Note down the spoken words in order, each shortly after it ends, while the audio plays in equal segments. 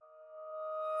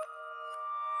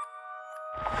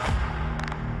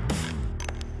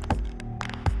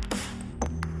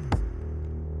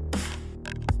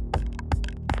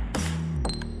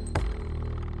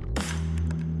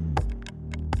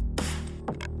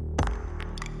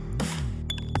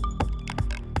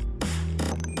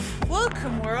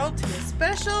Welcome, world, to a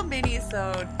special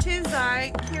Minisode. 'Tis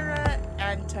I, Kira,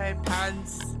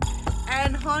 Anti-Pants,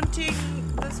 and haunting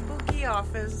the spooky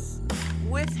office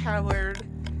with Howard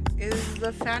is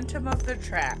the Phantom of the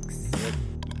Tracks. Yep.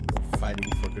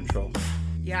 Fighting for control.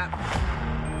 Yeah.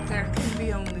 There can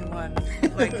be only one,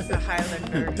 like the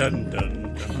Highlander. Dun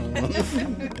dun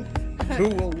dun. Who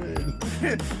will win?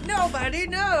 Nobody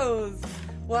knows.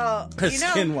 Well, A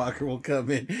skinwalker will come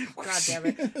in. God damn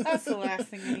it. That's the last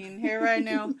thing I need here right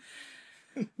now.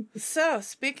 So,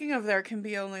 speaking of there can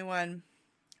be only one,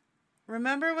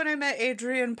 remember when I met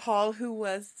Adrian Paul, who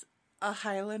was a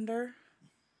Highlander?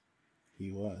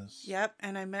 He was. Yep,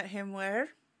 and I met him where?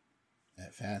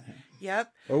 At FanX.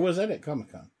 Yep. Or was that at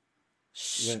Comic-Con?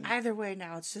 Either way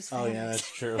now, it's just Oh, FanX. yeah,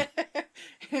 that's true.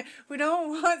 We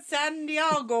don't want San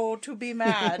Diego to be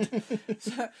mad.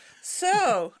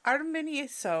 So, our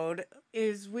Minisode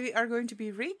is we are going to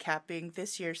be recapping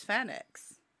this year's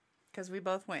FanX. Because we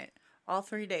both went all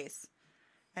 3 days.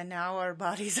 And now our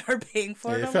bodies are paying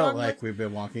for it. It felt like we've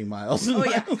been walking miles and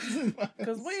yeah. miles.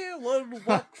 Because we would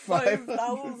walk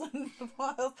 5,000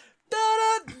 miles. Da,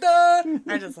 da, da.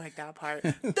 I just like that part.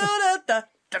 Da, da, da.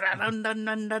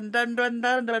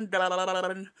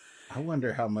 I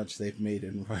wonder how much they've made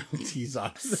in royalties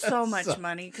off that. So much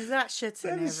money, because that shit's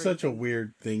in That everything. is such a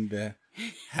weird thing to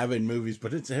have in movies,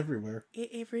 but it's everywhere.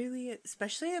 It really is,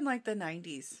 especially in like the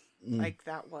 90s. Like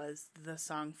that was the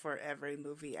song for every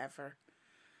movie ever.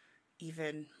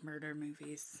 Even murder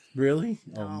movies. Really?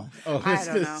 No. I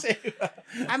don't know.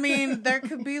 I mean, there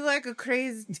could be like a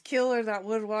crazy killer that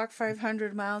would walk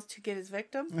 500 miles to get his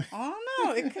victim. Oh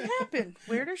no, it could happen.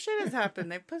 Weirder shit has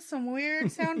happened. They put some weird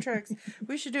soundtracks.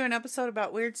 We should do an episode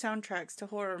about weird soundtracks to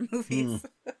horror movies.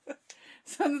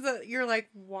 Some that you're like,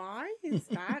 why is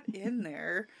that in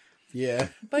there? Yeah.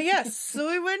 But yes, so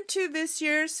we went to this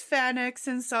year's FanX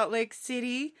in Salt Lake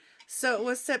City. So it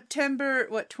was September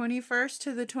 21st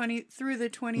to the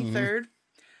 23rd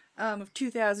of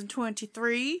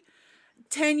 2023.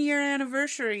 10-year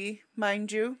anniversary,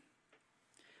 mind you.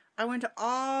 I went to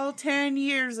all 10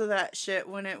 years of that shit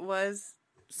when it was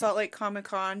Salt Lake Comic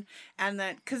Con, and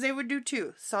then because they would do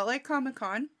two. Salt Lake Comic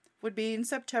Con would be in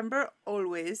September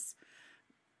always.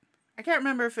 I can't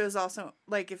remember if it was also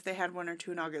like if they had one or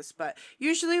two in August, but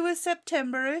usually it was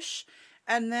September-ish.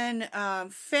 And then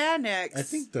FanX. I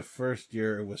think the first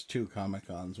year it was 2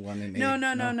 Comic-Cons, one in No.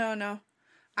 April. No.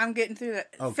 I'm getting through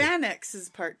that. Okay. FanX is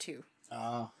part 2.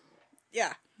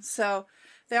 Yeah. So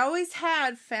they always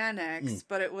had FanX,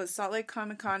 but it was Salt Lake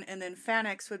Comic Con, and then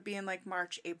FanX would be in like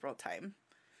March, April time.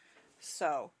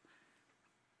 So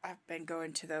I've been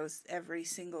going to those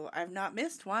I've not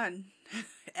missed one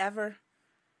ever.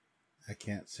 I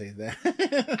can't say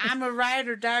that. I'm a ride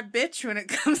or die bitch when it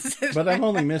comes to But I've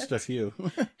only missed a few.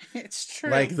 It's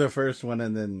true. Like the first one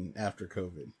and then after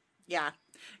COVID. Yeah.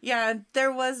 Yeah,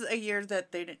 there was a year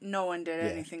that no one did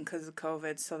anything because of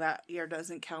COVID, so that year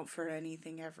doesn't count for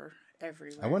anything everywhere.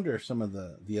 I wonder if some of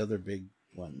the other big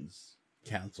ones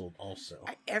canceled also.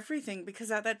 Everything, because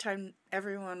at that time,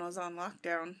 everyone was on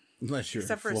lockdown. Unless you're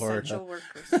except in for Florida. essential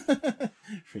workers.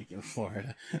 Freaking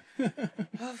Florida.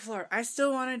 Oh, Florida. I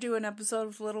still want to do an episode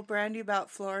of Little Brandy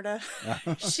about Florida.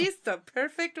 She's the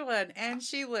perfect one, and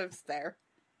she lives there.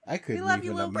 I couldn't love even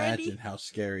you, Lil imagine Brandy. how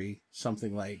scary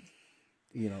something like,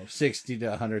 60 to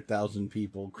 100,000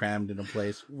 people crammed in a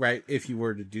place, right? If you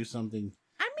were to do something,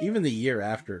 even the year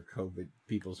after COVID,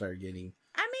 people started getting...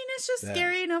 It's just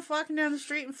scary enough walking down the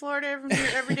street in Florida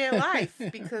everyday life,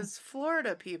 because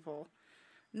Florida people...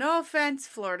 No offense,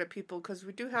 Florida people, because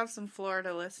we do have some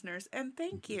Florida listeners, and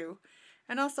thank you.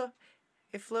 And also,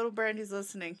 if Little Brandy's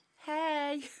listening,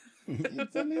 hey!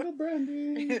 It's a little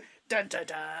Brandy! Dun dun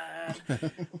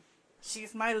dun!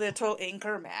 She's my little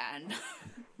anchor man.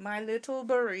 My little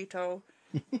burrito.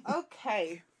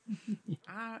 Okay.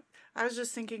 I was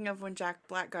just thinking of when Jack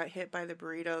Black got hit by the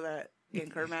burrito that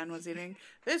Anchor Man was eating.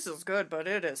 This is good, but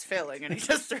it is filling, and he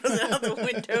just throws it out the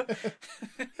window.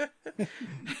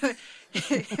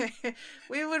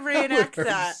 We would reenact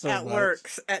that so at work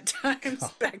at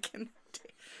times back in the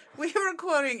day. We were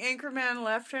quoting Anchorman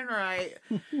left and right.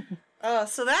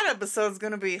 So that episode's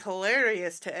going to be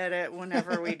hilarious to edit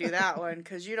whenever we do that one,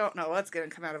 because you don't know what's going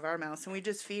to come out of our mouths, and we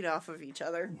just feed off of each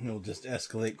other. It'll just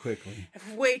escalate quickly.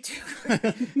 Way too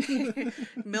quick.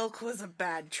 Milk was a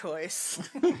bad choice.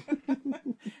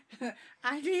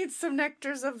 I need some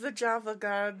nectars of the Java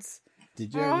gods.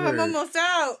 Did you I'm almost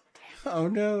out. Oh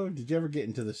no! Did you ever get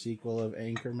into the sequel of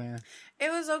Anchorman? It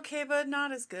was okay, but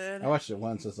not as good. I watched it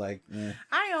once. It's like, eh.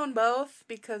 I own both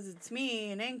because it's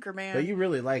me and Anchorman. But you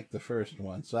really liked the first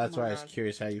one, so that's why I was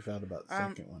curious how you felt about the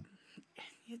second one.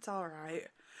 It's all right.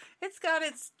 It's got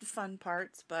its fun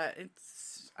parts, but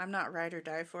I'm not ride or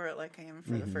die for it like I am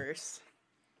for the first.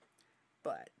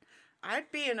 But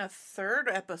I'd be in a third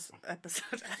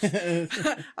episode.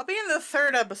 I'll be in the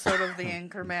third episode of the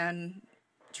Anchorman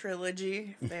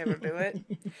trilogy if they ever do it,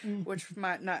 which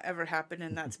might not ever happen,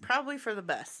 and that's probably for the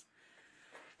best.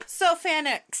 So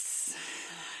FanX,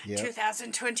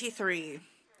 2023.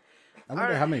 I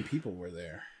wonder how many people were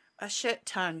there. A shit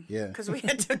ton. Yeah, because we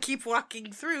had to keep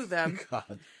walking through them.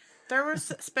 God, there were,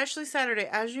 especially Saturday,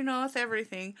 as you know, with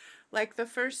everything. Like the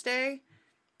first day,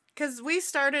 because we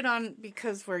started on,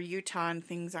 because we're Utah and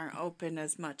things aren't open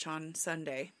as much on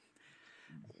Sunday.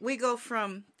 We go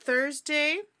from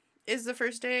Thursday is the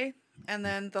first day, and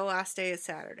then the last day is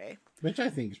Saturday. Which I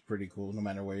think is pretty cool, no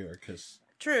matter where you are, because...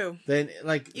 True. Then,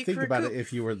 like, think about it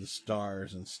if you were the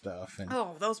stars and stuff. And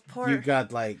those poor... You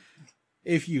got, like...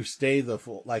 If you stay the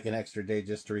full, like, an extra day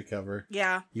just to recover...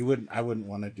 Yeah. I wouldn't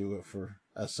want to do it for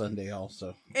a Sunday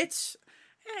also. It's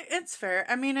fair.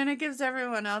 I mean, and it gives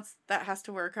everyone else that has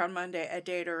to work on Monday a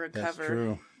day to recover. That's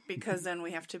true. Because then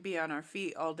we have to be on our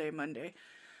feet all day Monday.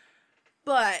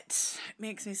 But it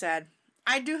makes me sad.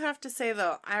 I do have to say,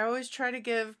 though, I always try to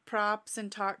give props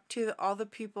and talk to all the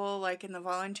people, like, in the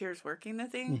volunteers working the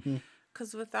thing.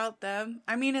 Because without them,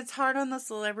 I mean, it's hard on the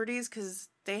celebrities because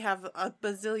they have a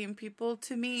bazillion people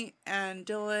to meet and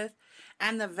deal with.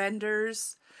 And the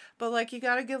vendors. But, like, you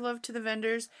got to give love to the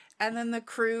vendors. And then the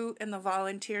crew and the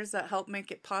volunteers that help make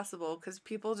it possible. Because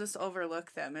people just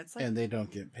overlook them. It's like, and they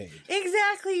don't get paid.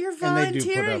 Exactly. You're volunteering. And they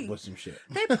do put up with some shit.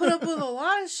 They put up with a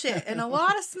lot of shit. And a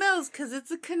lot of smells. Because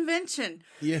it's a convention.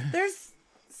 Yeah. There's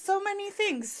so many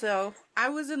things. So, I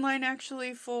was in line,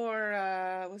 actually, for,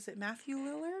 was it Matthew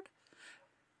Lillard?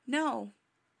 No.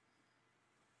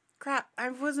 Crap, I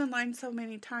was in line so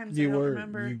many times, I don't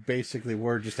remember. You basically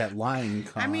were just at Lion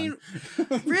Con. I mean,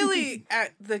 really,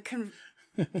 at the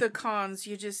cons,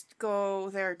 you just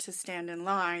go there to stand in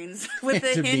lines with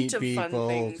a hint of fun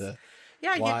things. To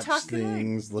you talk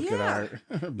things, look at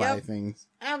art, buy things.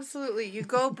 Absolutely. You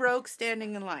go broke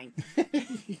standing in line.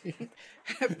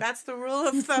 That's the rule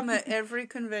of thumb at every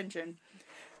convention.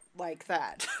 Like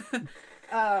that.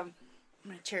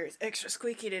 My chair is extra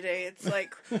squeaky today. It's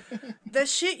like, the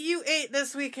shit you ate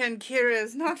this weekend, Kira,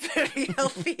 is not very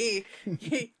healthy.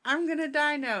 I'm gonna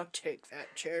die now. Take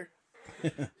that chair.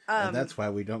 And that's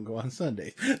why we don't go on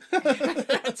Sundays.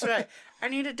 That's right. I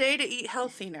need a day to eat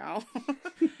healthy now.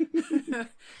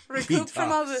 Recoup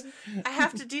from all the... I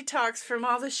have to detox from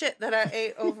all the shit that I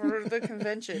ate over the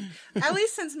convention. At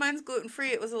least since mine's gluten-free,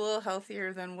 it was a little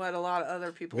healthier than what a lot of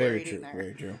other people were eating there.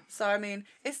 Very true. So, I mean,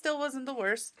 it still wasn't the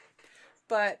worst.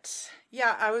 But,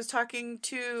 yeah, I was talking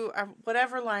to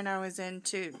whatever line I was in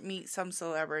to meet some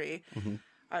celebrity.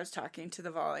 I was talking to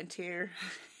the volunteer.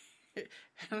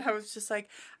 And I was just like,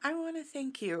 I want to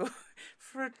thank you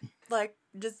for, like,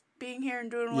 just being here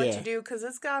and doing what you do. Because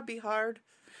it's got to be hard.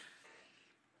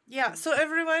 Yeah, so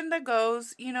everyone that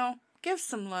goes, give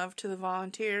some love to the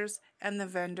volunteers and the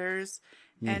vendors.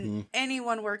 And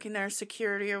anyone working there,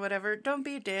 security or whatever. Don't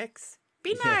be dicks.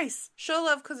 Be nice. Show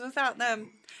love, because without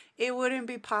them, it wouldn't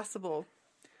be possible.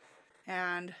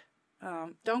 And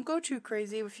don't go too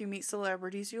crazy if you meet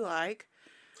celebrities you like.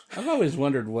 I've always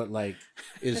wondered what, like,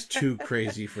 is too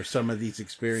crazy for some of these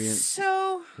experienced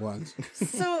ones.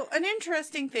 So, an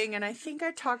interesting thing, and I think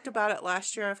I talked about it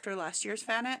last year after last year's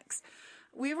FanX.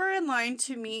 We were in line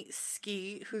to meet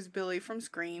Ski, who's Billy from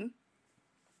Scream.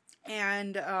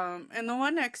 And the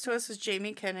one next to us is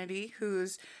Jamie Kennedy,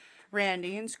 who's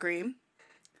Randy in Scream.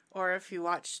 Or if you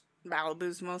watch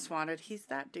Malibu's Most Wanted, he's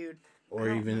that dude. Or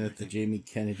even at the Jamie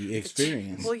Kennedy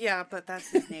Experience. Well, yeah, but that's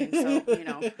his name,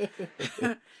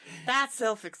 so, that's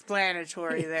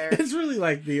self-explanatory there. It's really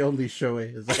like the only show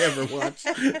I ever watched.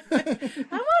 I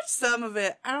watched some of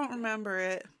it. I don't remember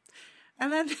it.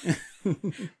 And then,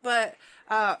 but,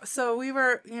 so we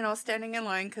were, standing in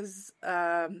line because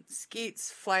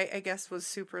Skeet's flight, I guess, was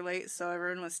super late, so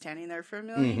everyone was standing there for a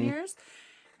million years.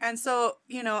 And so,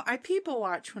 I people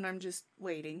watch when I'm just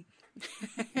waiting.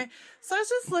 So I was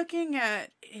just looking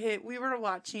at it. We were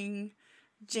watching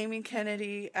Jamie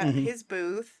Kennedy at his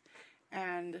booth,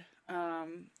 and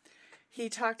he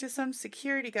talked to some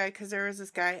security guy because there was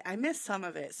this guy. I missed some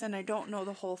of it, and I don't know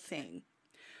the whole thing.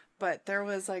 but there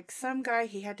was like some guy,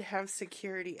 he had to have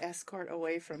security escort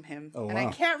away from him. Oh, and wow.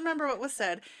 I can't remember what was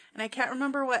said, and I can't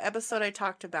remember what episode I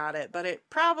talked about it, but it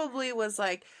probably was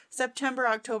like September,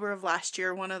 October of last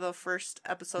year, one of the first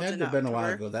episodes in That had October. been a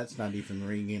while ago. That's not even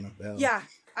ringing a bell. Yeah.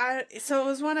 So it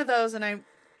was one of those, and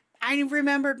I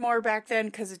remembered more back then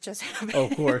because it just happened. Oh,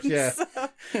 of course, yeah. so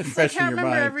I Fresh in can't your remember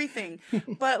mind. everything.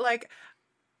 But like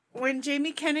when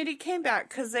Jamie Kennedy came back,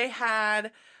 because they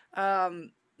had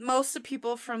most of the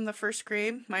people from the first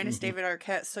Scream, minus David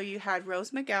Arquette. So you had Rose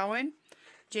McGowan,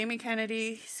 Jamie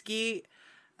Kennedy, Skeet,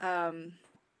 Nev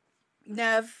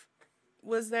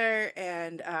was there,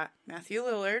 and Matthew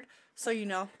Lillard. So you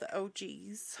know the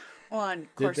OGs. Well, and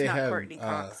of course not Courtney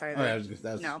Cox either.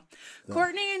 No.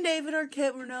 Courtney and David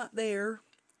Arquette were not there.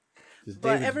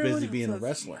 But David's busy being a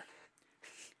wrestler.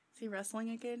 Is he wrestling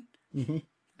again? Mm-hmm.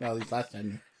 Well, at least last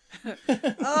time.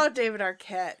 Oh, David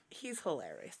Arquette. He's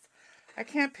hilarious. I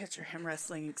can't picture him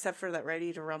wrestling except for that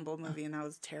Ready to Rumble movie, and that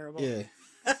was terrible. Yeah.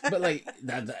 But like,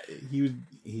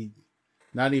 he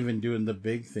not even doing the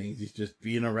big things. He's just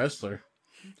being a wrestler.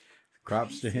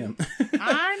 Props to him.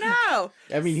 I know.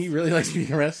 I mean, he really likes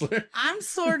being a wrestler. I'm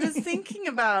sort of thinking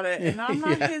about it, and I'm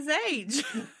not his age.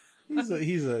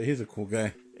 He's a cool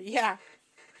guy. Yeah.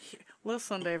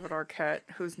 Listen, David Arquette,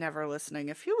 who's never listening,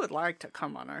 if you would like to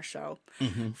come on our show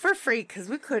for free, because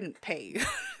we couldn't pay you.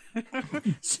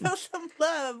 Show some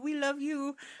love. We love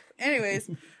you. Anyways,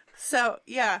 so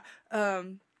yeah,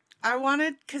 I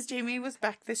wanted, because Jamie was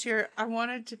back this year, I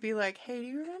wanted to be like, hey, do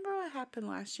you remember what happened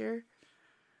last year?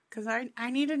 Because I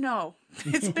need to know.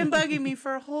 It's been bugging me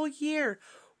for a whole year.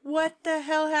 What the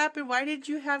hell happened? Why did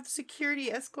you have security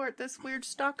escort this weird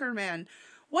stalker man?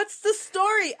 What's the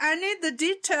story? I need the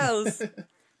details.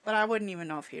 But I wouldn't even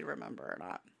know if he'd remember or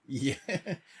not. Yeah.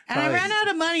 And I ran out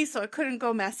of money, so I couldn't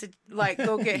go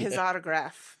go get his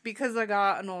autograph. Because I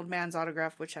got an old man's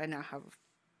autograph, which I now have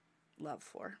love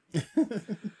for.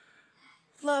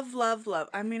 Love, love, love.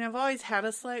 I mean, I've always had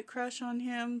a slight crush on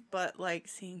him, but like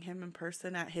seeing him in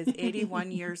person at his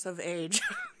 81 years of age.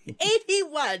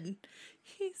 81!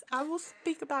 I will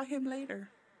speak about him later.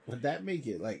 Would that make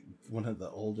it like one of the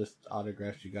oldest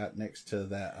autographs you got next to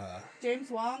that?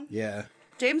 James Wong? Yeah.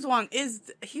 James Wong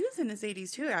he was in his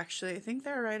 80s too, actually. I think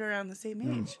they're right around the same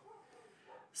age.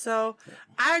 So,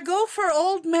 I go for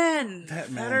old men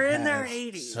that are in their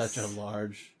 80s. Such a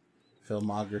large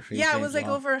filmography. Yeah, it was like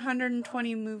over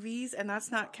 120 movies, and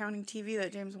that's not counting TV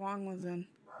that James Wong was in.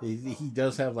 He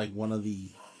does have like one of the,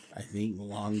 I think,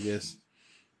 longest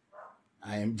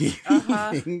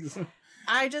IMDb things.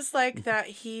 I just like that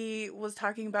he was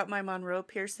talking about my Monroe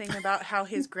piercing, about how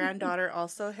his granddaughter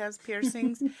also has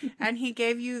piercings, and he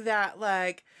gave you that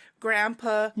like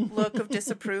grandpa look of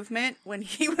disapproval when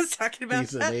he was talking about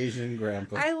He's an Asian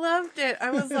grandpa. I loved it. I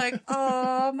was like,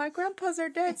 oh, my grandpas are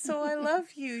dead, so I love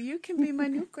you. You can be my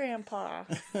new grandpa.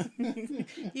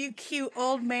 You cute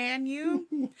old man,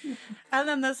 you. And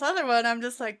then this other one, I'm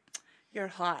just like, you're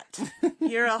hot.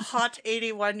 You're a hot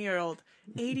 81-year-old.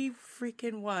 80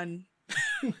 freaking 1.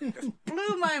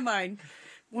 Blew my mind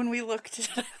when we looked it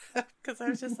up, because I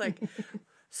was just like,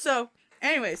 so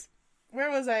anyways, where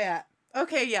was I at?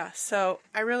 Okay, yeah, so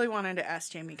I really wanted to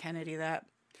ask Jamie Kennedy that.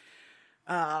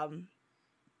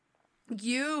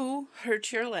 You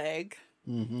hurt your leg,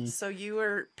 so you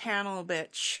were panel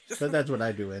bitch. But that's what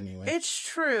I do anyway. It's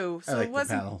true. So I like it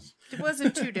wasn't, the panels. It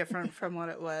wasn't too different from what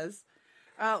it was.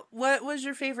 What was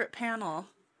your favorite panel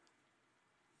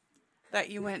that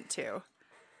you went to?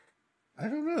 I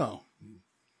don't know.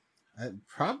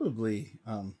 Probably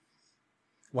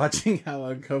watching how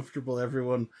uncomfortable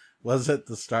everyone was at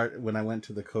the start when I went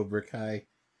to the Cobra Kai.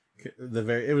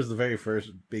 It was the very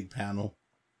first big panel,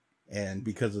 and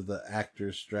because of the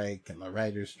actors' strike and the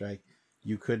writers' strike,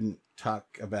 you couldn't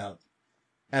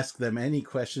ask them any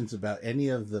questions about any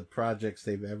of the projects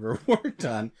they've ever worked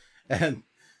on. And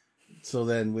so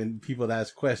then when people would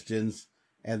ask questions,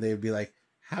 and they'd be like,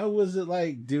 how was it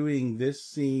like doing this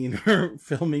scene or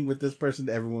filming with this person?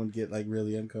 Everyone would get like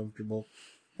really uncomfortable.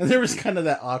 And there was kind of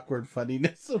that awkward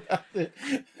funniness about it.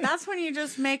 That's when you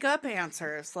just make up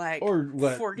answers, like, or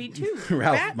what 42.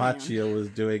 Ralph Batman. Macchio was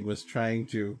doing was trying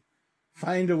to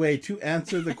find a way to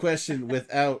answer the question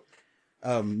without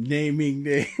naming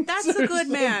names. That's a good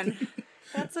man.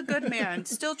 That's a good man.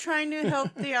 Still trying to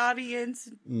help the audience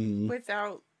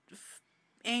without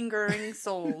angering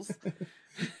souls.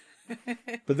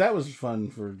 But that was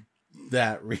fun for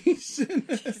that reason.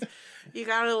 You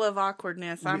gotta love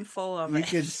awkwardness. I'm full of it. You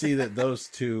could see that those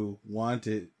two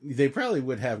wanted. They probably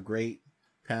would have great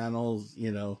panels,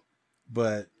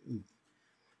 but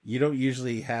you don't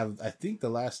usually have. I think the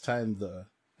last time the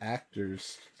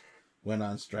actors went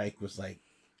on strike was like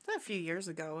a few years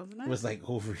ago, wasn't it? It was like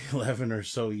over 11 or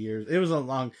so years. It was a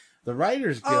long... The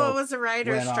Writers Guild... Oh, it was a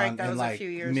writer's strike that was like a few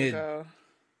years ago.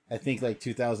 I think like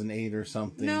 2008 or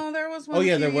something. No, there was one. Oh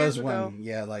yeah, there was ago. one.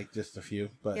 Yeah, like just a few.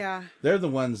 But yeah, they're the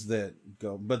ones that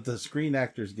go. But the Screen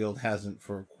Actors Guild hasn't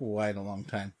for quite a long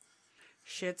time.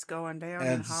 Shit's going down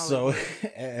And in Hollywood. so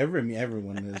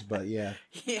everyone is, but yeah.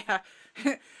 Yeah.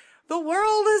 The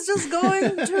world is just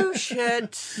going to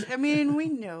shit. I mean, we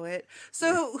know it.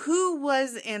 So who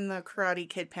was in the Karate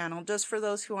Kid panel, just for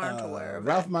those who aren't aware of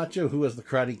Ralph it? Macchio, who was the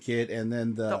Karate Kid, and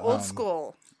then the old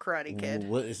school Karate Kid.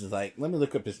 What is it like? Let me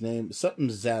look up his name. Something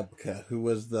Zabka, who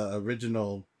was the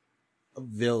original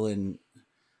villain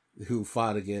who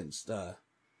fought against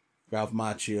Ralph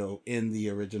Macchio in the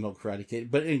original Karate Kid.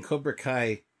 But in Cobra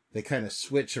Kai, they kind of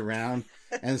switch around.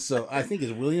 And so I think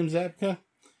it's William Zabka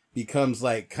becomes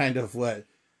like kind of what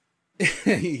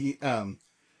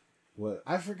what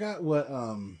I forgot what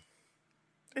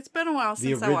It's been a while the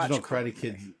since I watched original Karate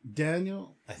Kid.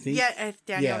 Daniel, I think. Yeah, it's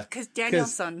Daniel, because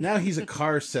Daniel's son. Now he's a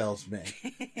car salesman,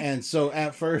 and so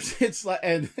at first it's like,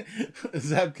 and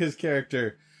Zabka's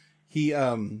character, he's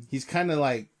kind of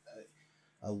like,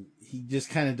 he just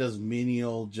kind of does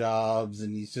menial jobs,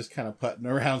 and he's just kind of putting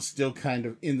around, still kind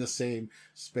of in the same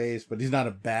space, but he's not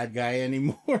a bad guy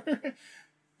anymore.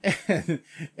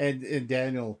 and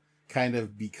Daniel kind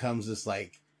of becomes this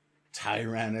like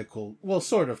tyrannical, well,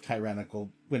 sort of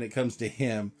tyrannical when it comes to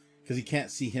him, because he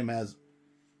can't see him as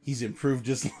he's improved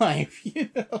his life, you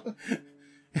know.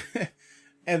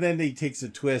 And then he takes a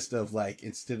twist of like,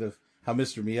 instead of how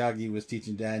Mr. Miyagi was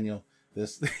teaching Daniel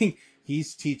this thing,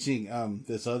 he's teaching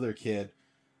this other kid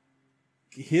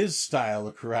his style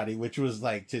of karate, which was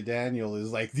like, to Daniel,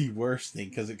 is like the worst thing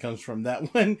because it comes from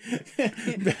that one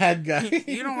bad guy.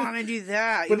 You don't want to do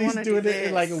that. But he's doing it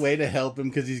in like a way to help him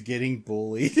because he's getting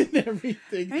bullied and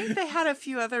everything. I think they had a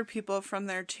few other people from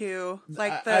there too,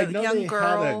 like the I know young they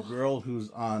girl. had a girl who's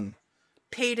on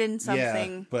Peyton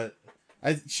something. Yeah, but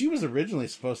she was originally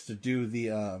supposed to do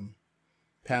the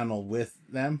panel with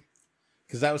them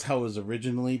because that was how it was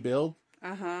originally billed.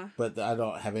 But I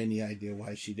don't have any idea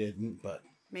why she didn't, but...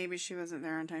 Maybe she wasn't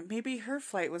there on time. Maybe her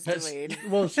flight was delayed.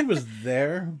 Well, she was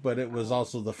there, but it was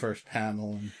also the first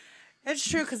panel. And... It's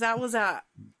true, because that was at,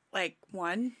 like,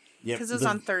 1. Yep, because it was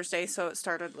on Thursday, so it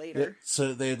started later.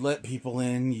 So they'd let people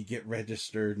in, you get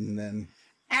registered, and then...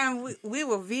 And we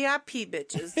were VIP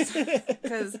bitches,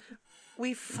 because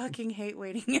we fucking hate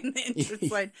waiting in the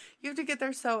entrance line. You have to get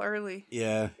there so early.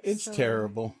 Yeah, it's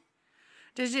terrible.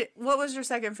 What was your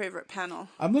second favorite panel?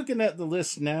 I'm looking at the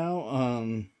list now.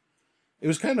 It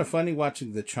was kind of funny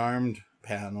watching the Charmed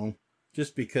panel,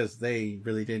 just because they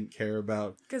really didn't care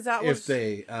about if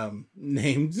they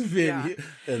named video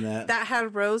and that. That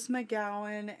had Rose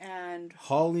McGowan and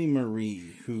Holly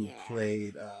Marie, who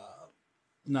played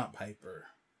not Piper.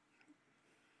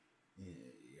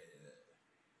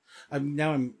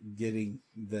 I'm getting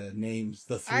the names,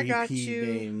 the three P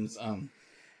names. Or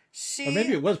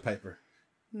maybe it was Piper.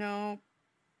 No.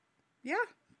 Yeah.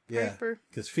 Yeah. Piper.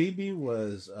 Because Phoebe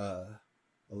was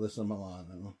Alyssa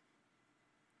Milano.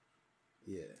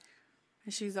 Yeah.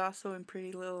 And she's also in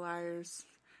Pretty Little Liars.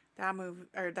 That movie,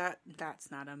 or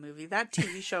that's not a movie. That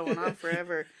TV show went on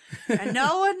forever. And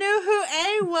no one knew who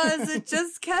A was. It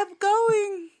just kept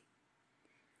going.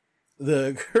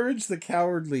 The Courage the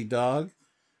Cowardly Dog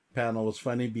panel was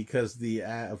funny because the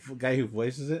guy who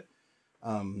voices it,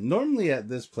 normally at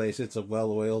this place, it's a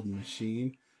well-oiled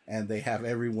machine, and they have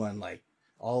everyone, like,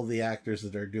 all the actors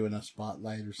that are doing a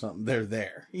spotlight or something, they're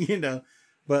there, you know,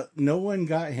 but no one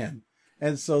got him.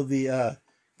 And so the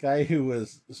guy who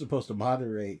was supposed to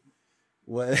moderate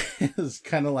was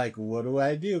kind of like, what do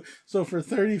I do? So for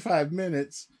 35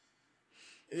 minutes,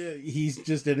 he's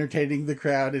just entertaining the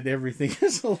crowd and everything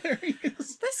is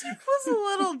hilarious. This was a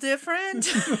little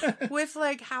different with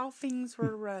like how things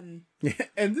were run. Yeah,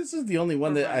 and this is the only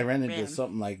one that I ran into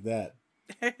something like that.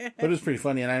 But it was pretty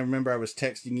funny, and I remember I was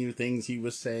texting you things he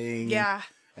was saying. Yeah.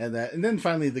 And then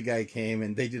finally the guy came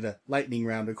and they did a lightning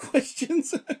round of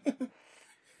questions.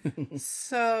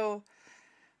 So,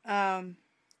 on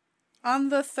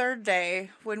the third day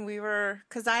when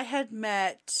because I had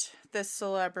met this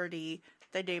celebrity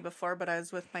the day before, but I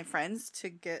was with my friends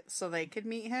so they could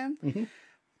meet him.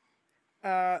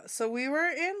 Mm-hmm. So we were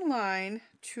in line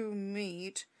to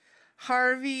meet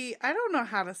Harvey. I don't know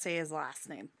how to say his last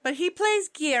name, but he plays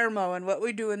Guillermo in What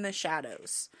We Do in the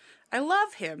Shadows. I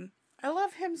love him. I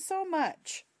love him so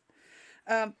much.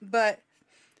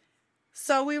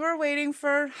 So we were waiting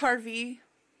for Harvey,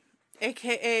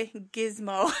 aka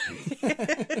Gizmo.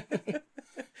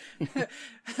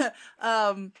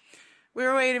 We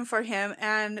were waiting for him,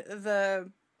 and the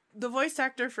the voice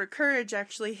actor for Courage,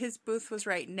 actually, his booth was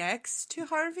right next to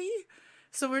Harvey.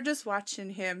 So we're just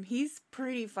watching him. He's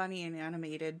pretty funny and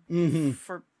animated.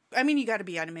 I mean, you got to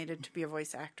be animated to be a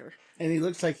voice actor. And he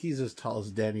looks like he's as tall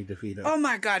as Danny DeVito. Oh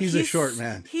my God. He's a short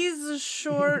man. He's a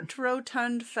short,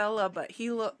 rotund fella, but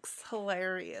he looks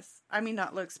hilarious. I mean,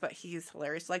 not looks, but he's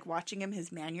hilarious. Like watching him,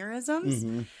 his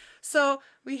mannerisms. So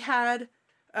we had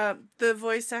the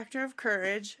voice actor of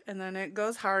Courage, and then it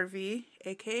goes Harvey,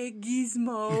 a.k.a.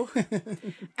 Gizmo.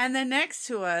 And then next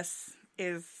to us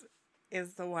is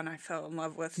the one I fell in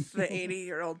love with, the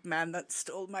 80-year-old man that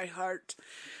stole my heart.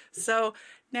 So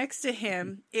next to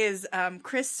him is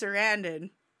Chris Sarandon.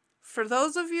 For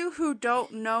those of you who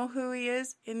don't know who he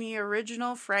is, in the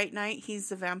original Fright Night, he's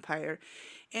the vampire.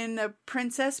 In The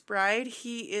Princess Bride,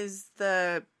 he is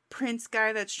the prince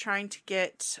guy that's trying to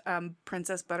get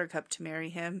Princess Buttercup to marry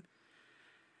him.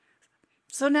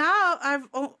 So now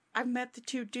I've met the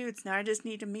two dudes. Now I just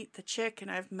need to meet the chick,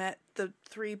 and I've met the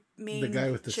three main. The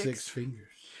guy with the chicks. 6 fingers.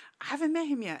 I haven't met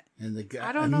him yet. And the guy,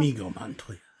 I don't Amigo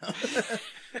Montoya.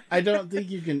 I don't think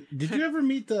you can. Did you ever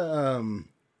meet the?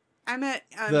 I met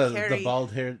the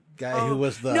bald haired guy who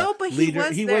was the but leader.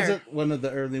 He He wasn't one of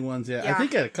the early ones. Yeah, I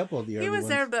think at a couple of the early ones. He was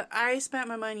there, but I spent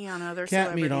my money on other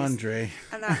Can't celebrities. meet Andre.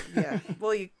 And that,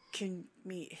 well, you can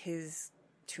meet his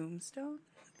tombstone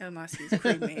unless he's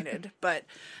cremated. But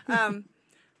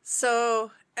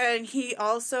so, and he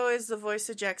also is the voice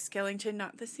of Jack Skellington,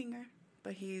 not the singer,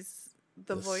 but he's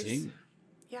the voice. Singer?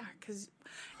 Yeah, because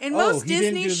in most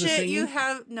Disney shit, you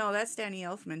have that's Danny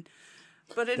Elfman.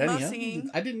 But in most singing,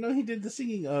 I didn't know he did the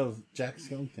singing of Jack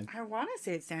Skellington. I want to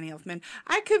say it's Danny Elfman.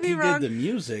 I could be wrong. He did the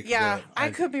music. Yeah,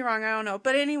 I could be wrong. I don't know.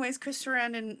 But anyways, Chris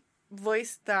Sarandon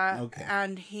voiced that,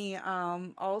 and he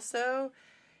also,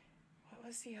 what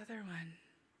was the other one?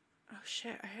 Oh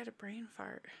shit! I had a brain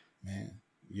fart. Man,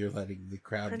 you're letting the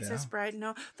crowd down. Princess Bride.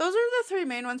 No, those are the 3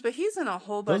 main ones. But he's in a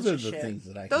whole bunch of shit. Those are the things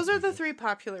that I. Those are the 3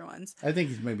 popular ones. I think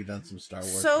he's maybe done some Star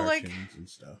Wars cartoons and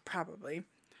stuff. Probably.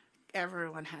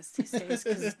 Everyone has these days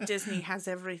because Disney has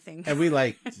everything. And we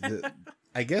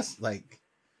I guess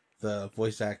the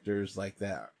voice actors like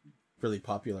that really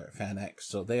popular at FanX,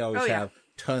 so they always have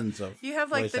tons of. You have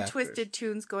the actors. Twisted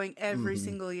Tunes going every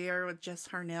single year with Jess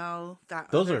Harnell.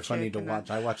 Those are funny to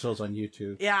watch. I watch those on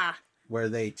YouTube. Yeah, where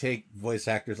they take voice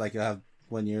actors like you have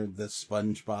when you're the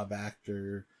SpongeBob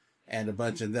actor and a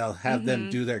bunch, and they'll have them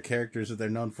do their characters that they're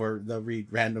known for. They'll read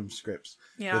random scripts.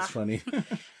 Yeah, it's funny.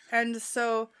 And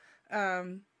so.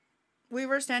 We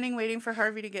were standing waiting for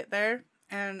Harvey to get there,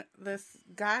 and this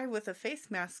guy with a face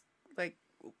mask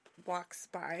walks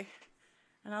by,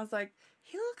 and I was like,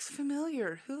 he looks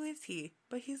familiar. Who is he?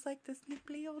 But he's like this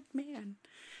nipply old man.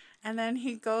 And then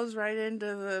he goes right into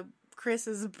the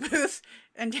Chris's booth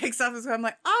and takes off his coat. I'm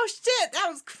like, oh shit, that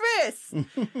was Chris.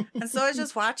 And so I was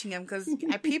just watching him because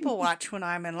I people watch when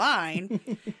I'm in line,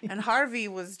 and Harvey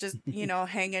was just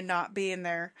hanging, not being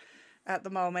there at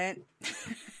the moment.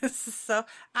 So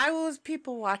I was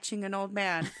people watching an old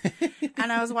man,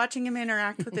 and I was watching him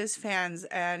interact with his fans,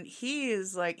 and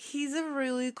he's a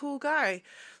really cool guy.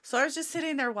 So I was just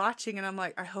sitting there watching, and I'm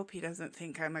like, I hope he doesn't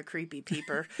think I'm a creepy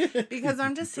peeper, because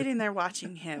I'm just sitting there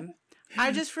watching him.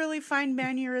 I just really find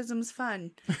mannerisms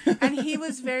fun. And he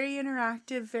was very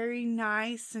interactive, very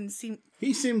nice, and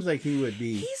he seems like he would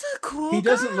be. He's a cool guy. He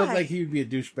doesn't look like he would be a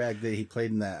douchebag that he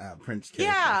played in that Prince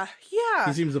character. Yeah.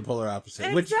 He seems the polar opposite,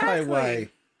 exactly. which is probably why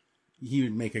he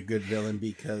would make a good villain,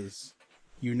 because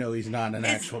he's not an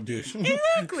actual douche.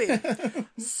 Exactly.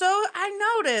 So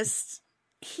I noticed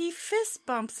he fist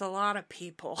bumps a lot of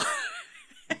people.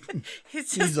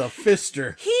 He's a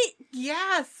fister.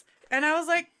 Yes. And I was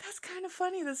like, that's kind of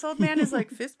funny. This old man is like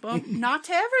fist bump. Not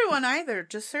to everyone either.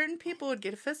 Just certain people would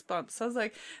get a fist bump. So I was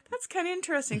like, that's kind of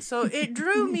interesting. So it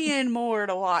drew me in more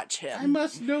to watch him. I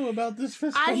must know about this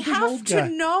fist bump. I have to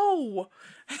know.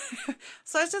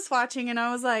 So I was just watching, and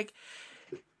I was like,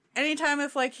 anytime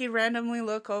if he'd randomly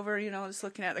look over, just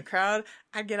looking at the crowd,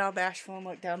 I'd get all bashful and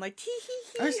look down like, tee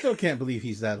hee hee. I still can't believe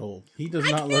he's that old. He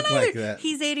does not look like that.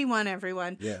 He's 81,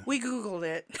 everyone. Yeah. We Googled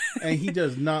it. And he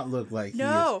does not look like he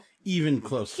is even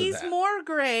close to that. He's more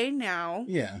gray now.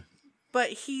 Yeah.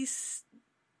 But he's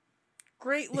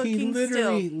great looking still. He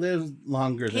literally lives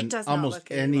longer than almost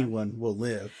anyone will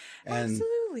live. And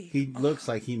absolutely. He looks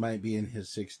like he might be in his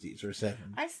 60s or 70s.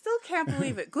 I still can't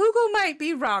believe it. Google might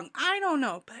be wrong. I don't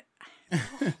know,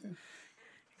 but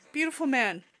beautiful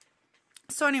man.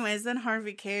 So anyways, then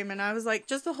Harvey came, and I was like,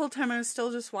 just the whole time I was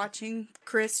still just watching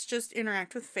Chris just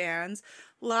interact with fans.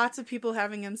 Lots of people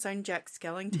having him sign Jack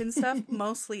Skellington stuff,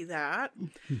 mostly that.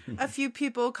 A few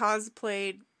people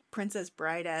cosplayed Princess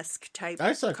Bride-esque type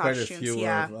I saw costumes. quite a few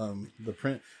of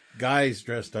the guys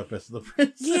dressed up as the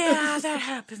princess. Yeah, that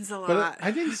happens a lot. But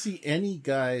I didn't see any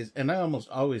guys, and I almost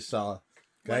always saw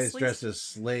guys Wesley's? dressed as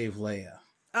Slave Leia.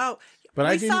 Oh, But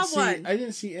I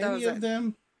didn't see any of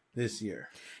them this year.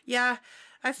 Yeah,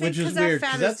 I think which is weird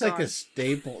because that's like a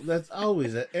staple. That's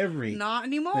always at every. Not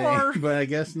anymore. Thing, but I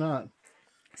guess not.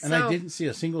 And I didn't see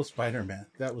a single Spider-Man.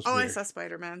 That was weird. I saw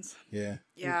Spider-Mans. Yeah.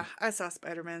 Yeah, I saw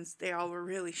Spider-Mans. They all were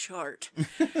really short.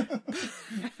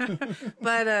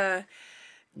 But,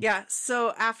 yeah,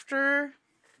 so after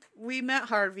we met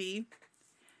Harvey,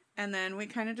 and then we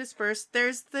kind of dispersed,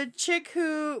 there's the chick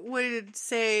who would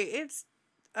say, it's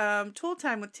Tool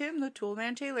Time with Tim, the Tool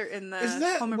Man Taylor, in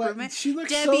the Home Improvement. She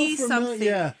looks Debbie so familiar. something.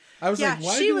 Yeah. I was like,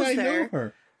 why do I know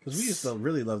her? Because we used to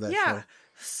really love that show.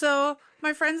 So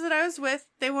my friends that I was with,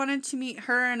 they wanted to meet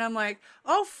her, and I'm like,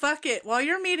 oh, fuck it. While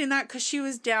you're meeting that, because she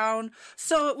was down.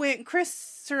 So it went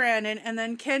Chris Sarandon, and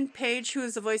then Ken Page, who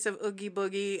is the voice of Oogie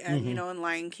Boogie, and, you know, in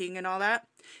Lion King and all that.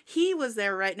 He was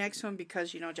there right next to him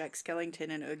because, you know, Jack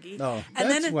Skellington and Oogie. Oh,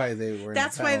 why they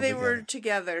were were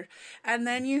together. And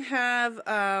then you have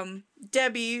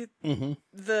Debbie,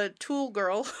 the Tool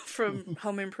girl from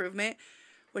Home Improvement,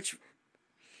 which...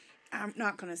 I'm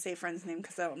not going to say friend's name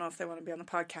because I don't know if they want to be on the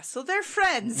podcast. So they're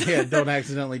friends. Yeah, don't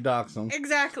accidentally dox them.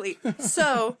 Exactly.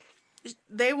 So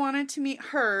they wanted to meet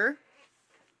her.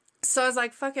 So I was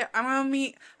like, fuck it. I'm going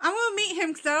to meet him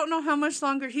because I don't know how much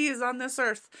longer he is on this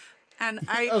earth. And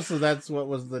so that's what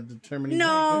was the determining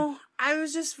factor? I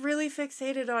was just really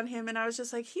fixated on him. And I was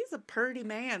just like, he's a pretty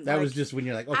man. That was just when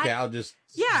you're like, okay, I'll just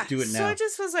do it now. So I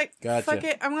just was like, fuck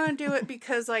it. I'm going to do it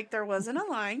because like there wasn't a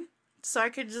line. So I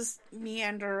could just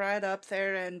meander right up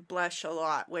there and blush a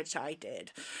lot, which I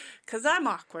did. Because I'm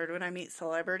awkward when I meet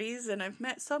celebrities, and I've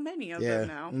met so many of them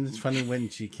now. And it's funny when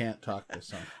she can't talk to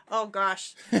some. Oh,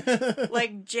 gosh.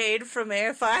 Like Jade from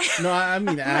AFI. No, I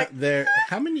mean, there.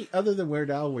 How many, other than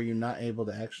Weird Al, were you not able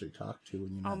to actually talk to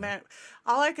when you met him? Man.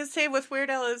 All I could say with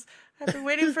Weird Al is, I've been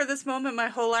waiting for this moment my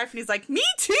whole life, and he's like, me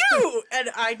too!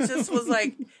 And I just was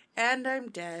like, and I'm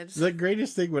dead. The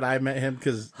greatest thing when I met him,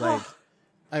 because, like...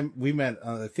 we met,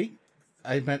 I think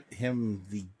I met him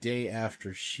the day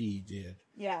after she did.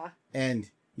 Yeah. And,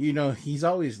 you know, he's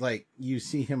always like, you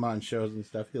see him on shows and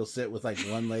stuff, he'll sit with like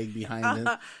one leg behind him.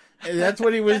 And that's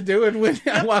what he was doing when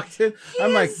I walked in.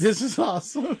 Like, this is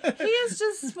awesome. He is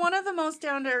just one of the most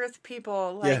down-to-earth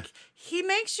people. Like, he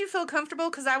makes you feel comfortable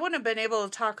because I wouldn't have been able to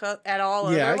talk at all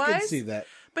otherwise. Yeah, I could see that.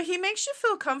 But he makes you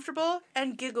feel comfortable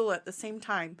and giggle at the same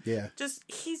time. Yeah.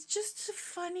 He's just a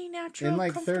funny, natural, in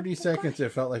like 30 seconds, guy.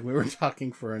 It felt like we were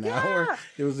talking for an hour.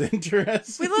 It was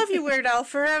interesting. We love you, Weird Al,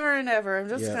 forever and ever. I'm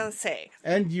just going to say.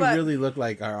 And you really look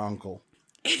like our uncle.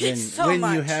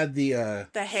 When you had the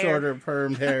hair. Shorter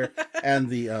permed hair and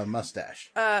the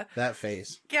mustache. That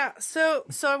face. Yeah, so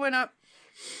I went up,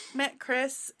 met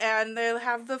Chris, and they'll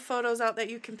have the photos out that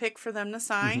you can pick for them to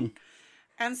sign.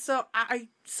 And so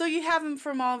you have him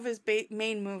from all of his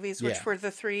main movies, which were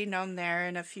the 3 known there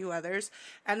and a few others.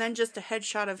 And then just a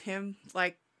headshot of him,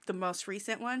 like the most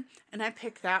recent one. And I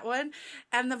picked that one.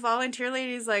 And the volunteer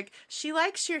lady's like, she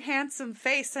likes your handsome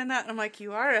face and that. And I'm like,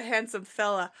 you are a handsome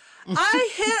fella. I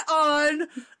hit on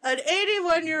an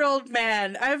 81-year-old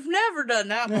man. I've never done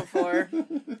that before.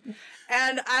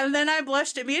 And then I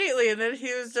blushed immediately. And then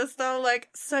he was just all like,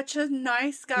 such a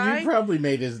nice guy. You probably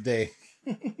made his day.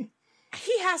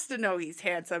 He has to know he's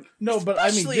handsome. No, but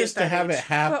I mean, just to have it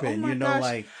happen, you know, gosh.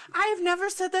 Like... I've never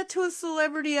said that to a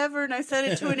celebrity ever, and I said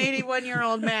it to an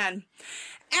 81-year-old man.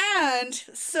 And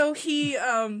so he,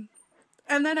 and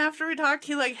then after we talked,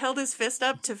 he, like, held his fist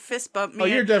up to fist bump me. Oh,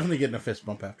 you're definitely getting a fist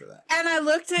bump after that. And I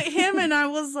looked at him, and I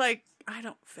was like, I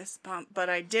don't fist bump, but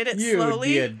I did it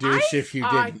slowly. You would be a douche if you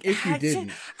didn't. If you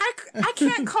didn't. I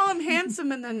can't call him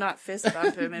handsome and then not fist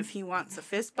bump him. If he wants a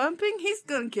fist bumping, he's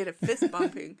going to get a fist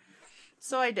bumping.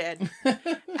 So I did.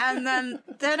 And then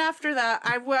after that,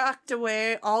 I walked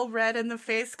away all red in the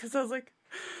face because I was like,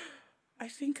 I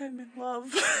think I'm in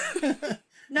love.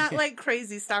 Not like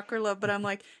crazy stalker love, but I'm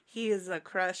like, he is a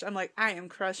crush. I'm like, I am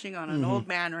crushing on an old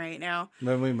man right now.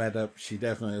 When we met up, she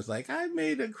definitely was like, I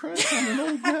made a crush on an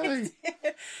old guy.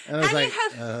 And I was like,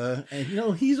 and you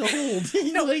know, he's old.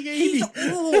 He's like 80. He's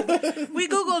old. We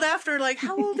Googled after, like,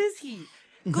 how old is he?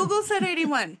 Google said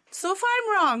 81. So if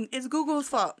I'm wrong, it's Google's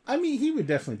fault. I mean, he would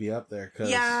definitely be up there.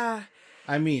 Cause,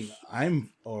 I mean, I'm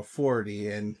 40,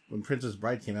 and when Princess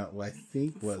Bride came out, I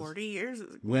think was 40 years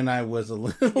when I was a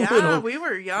little. Yeah, we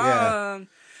were young.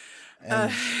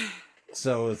 Yeah.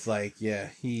 So it's like, yeah,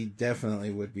 he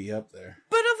definitely would be up there.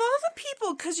 But of all the people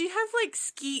cool because you have like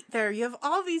Skeet there. You have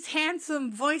all these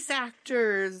handsome voice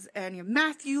actors, and you have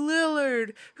Matthew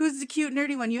Lillard, who's the cute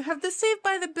nerdy one. You have the Saved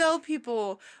by the Bell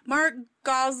people, Mark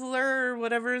Gosler,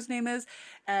 whatever his name is,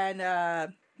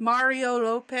 and Mario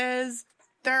Lopez.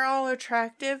 They're all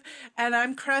attractive, and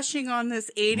I'm crushing on this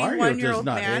 81-year-old man. Mario does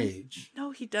not age. No,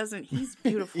 he doesn't. He's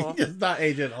beautiful. He does not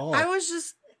age at all. I was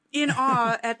just in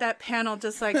awe at that panel,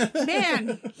 just like,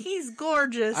 man, he's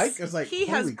gorgeous. I was like, he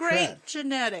has great crap.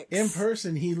 genetics. In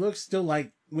person, he looks still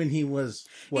like when he was,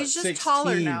 he's just 16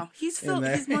 taller now. He's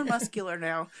more muscular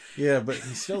now. Yeah, but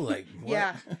he's still like, what?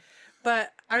 Yeah.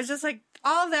 But I was just like,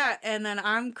 all that, and then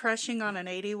I'm crushing on an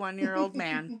 81-year-old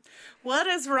man. What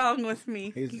is wrong with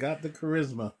me? He's got the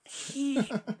charisma.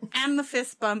 And the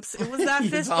fist bumps. It was that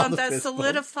fist bump that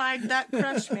solidified that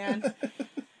crush, man.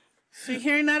 So you're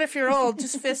hearing that if you're old,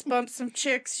 just fist bump some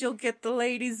chicks, you'll get the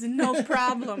ladies, no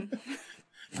problem.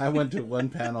 I went to one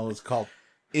panel, it's called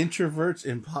Introverts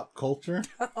in Pop Culture.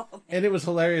 And it was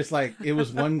hilarious. Like, it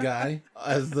was one guy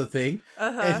as the thing.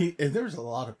 And there was a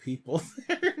lot of people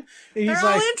there. And They're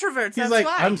all introverts. He's like,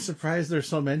 I'm surprised there's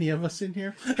so many of us in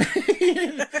here.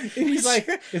 And he's like,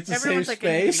 it's a safe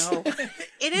space. No.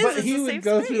 It is. But he would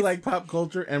go through like pop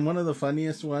culture, and one of the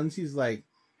funniest ones, he's like,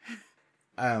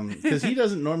 because he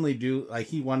doesn't normally do, like,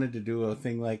 he wanted to do a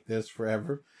thing like this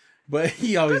forever, but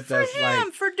he always does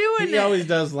he always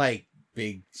does like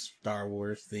big Star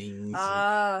Wars things,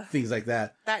 things like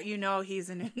that. That he's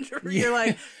an introvert. Yeah. You're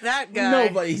like, that guy.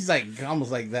 No, but he's like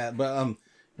almost like that. But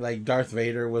like Darth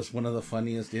Vader was one of the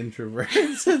funniest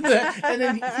introverts. And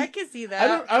then I can see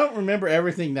that. I don't remember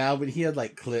everything now, but he had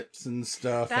like clips and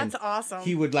stuff. That's awesome.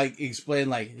 He would like explain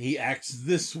like he acts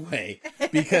this way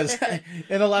because,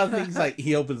 and a lot of things like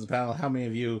he opens the panel. How many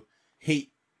of you hate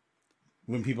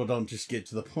when people don't just get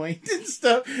to the point and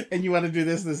stuff, and you want to do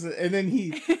this, and then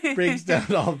he breaks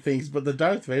down all the things. But the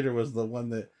Darth Vader was the one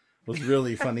that was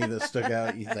really funny that stuck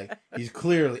out. He's like, he's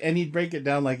clearly, and he'd break it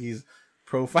down like he's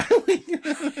profiling.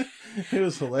 It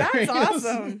was hilarious. That's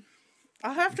awesome.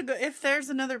 I'll have to go if there's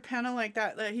another panel like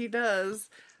that he does.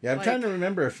 Yeah, I'm trying to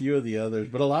remember a few of the others,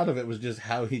 but a lot of it was just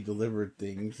how he delivered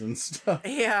things and stuff.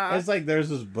 Yeah. It's like there's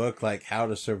this book, like, How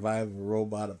to Survive a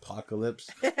Robot Apocalypse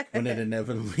when it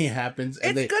inevitably happens.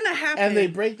 And it's gonna happen. And they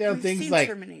break down things like,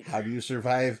 Terminator. How do you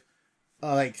survive,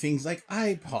 like, things like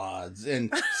iPods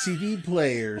and CD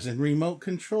players and remote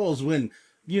controls when,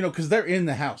 because they're in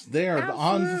the house. They are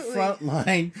on the front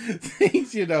line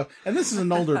things, And this is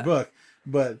an older book,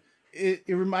 but it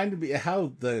reminded me of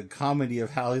how the comedy of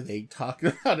how they talk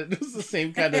about it was the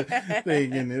same kind of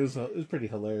thing, and it was pretty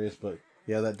hilarious. But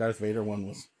yeah, that Darth Vader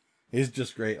one is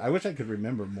just great. I wish I could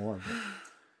remember more.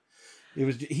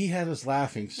 But he had us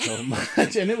laughing so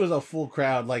much, and it was a full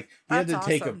crowd. Like he had to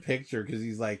take a picture because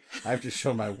he's like, I have to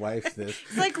show my wife this.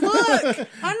 It's like, look,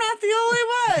 I'm not the only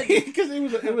one. Because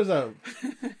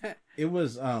it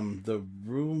was the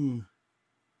room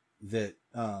that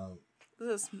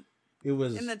it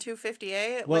was in the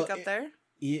 250A, well, like up there.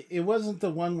 It wasn't the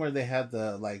one where they had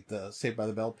the Saved by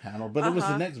the Bell panel, but it was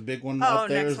the next big one up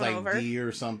there. It was like over. D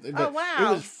or something. But wow! It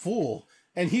was full,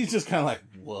 and he's just kind of like,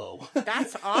 "Whoa,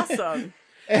 that's awesome!"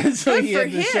 And so he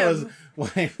had to show his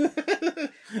wife.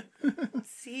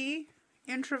 See,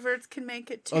 introverts can make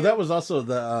it too. Oh, that was also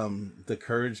the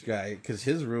Courage guy because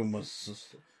his room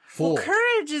was full. Well,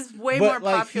 Courage is way more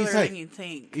popular than you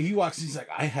think. He walks, he's like,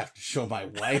 I have to show my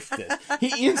wife this.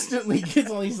 He instantly gets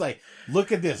on, he's like,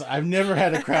 look at this. I've never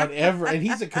had a crowd ever. And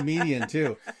he's a comedian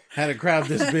too. Had a crowd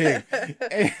this big.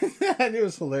 And it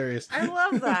was hilarious. I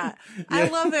love that. Yeah. I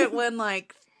love it when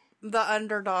like the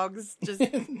underdogs just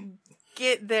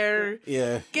get their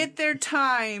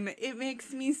time. It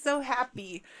makes me so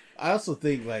happy. I also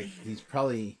think like he's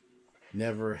probably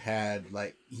never had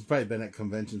he's probably been at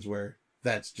conventions where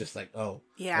that's just like, a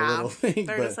little thing.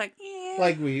 They're just like, yeah.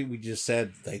 Like we just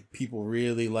said, like people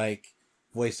really like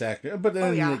voice actor. But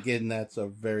then again, that's a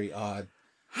very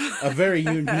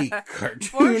unique cartoon.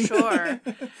 For sure.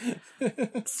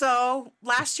 So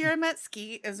last year I met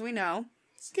Skeet, as we know.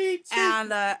 Skeet.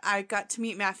 And I got to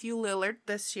meet Matthew Lillard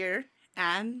this year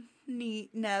and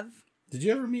Nev. Did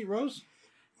you ever meet Rose?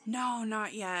 No,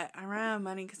 not yet. I ran out of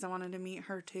money because I wanted to meet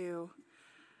her too.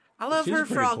 I love her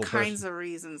for all kinds of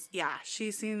reasons. Yeah, she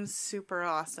seems super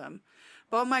awesome.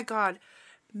 But oh my God,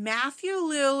 Matthew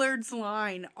Lillard's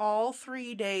line all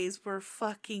 3 days were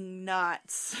fucking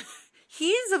nuts.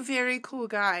 He's a very cool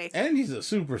guy. And he's a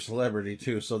super celebrity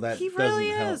too, so that he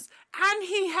really is. And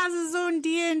he has his own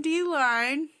D&D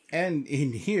line. And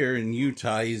in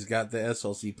Utah, he's got the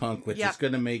SLC Punk, which is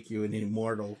going to make you an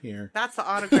immortal here. That's the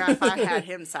autograph I had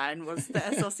him sign, was the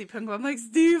SLC Punk. I'm like,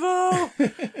 Steve-O,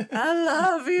 I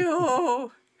love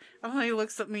you. Oh, he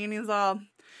looks at me and he's all,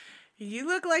 you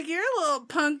look like you're a little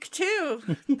punk too.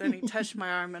 Then he touched my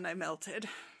arm and I melted.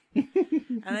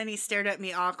 And then he stared at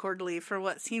me awkwardly for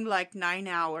what seemed like 9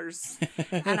 hours.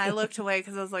 And I looked away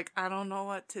because I was like, I don't know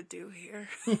what to do here.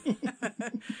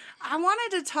 I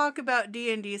wanted to talk about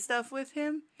D&D stuff with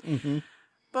him. Mm-hmm.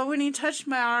 But when he touched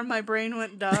my arm, my brain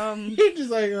went dumb. You're just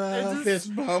like,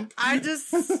 fist bump.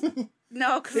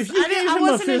 No, because if you gave him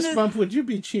a fist bump, would you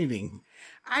be cheating?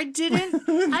 I didn't.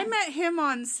 I met him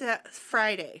on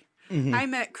Friday. Mm-hmm. I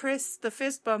met Chris the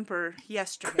Fist Bumper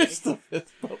yesterday. Chris the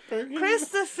Fist Bumper? Chris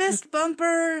the Fist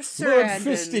Bumper Sarandon.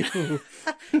 Fisty Poo.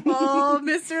 Oh,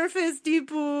 Mr. Fisty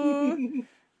Poo.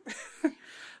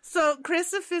 So,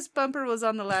 Chris the Fist Bumper was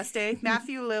on the last day.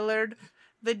 Matthew Lillard,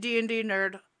 the D&D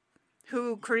nerd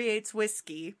who creates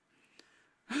whiskey.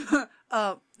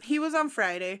 He was on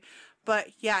Friday. But,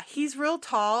 yeah, he's real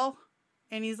tall.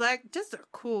 And he's, like, just a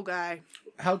cool guy.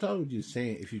 How tall would you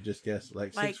say if you just guessed?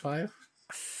 Like 6'5"?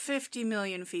 50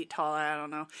 million feet tall. I don't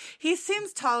know. He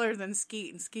seems taller than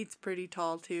Skeet, and Skeet's pretty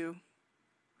tall too.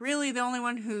 Really, the only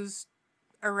one who's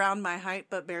around my height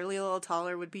but barely a little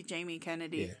taller would be Jamie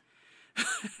Kennedy.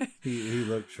 Yeah. he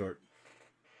looked short.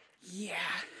 Yeah.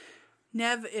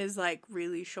 Nev is like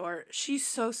really short. She's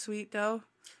so sweet though.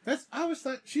 I always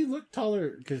thought she looked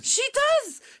taller because she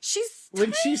does. She's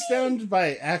when tiny. she's found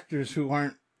by actors who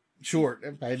aren't short.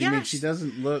 I mean, she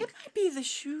doesn't look. It might be the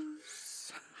shoes.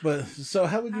 But so,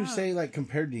 how would you say, like,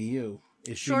 compared to you?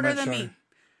 Is she shorter much than shorter? me.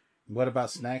 What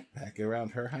about Snack Pack?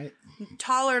 Around her height?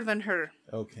 Taller than her.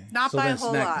 Okay. Not so by then a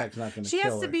whole Snack lot. Pack's not gonna she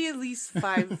kill has to her. be at least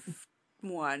 5'1".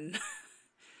 So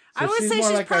I would say she's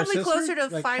like probably closer to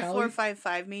like 5'4",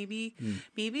 5'5", maybe.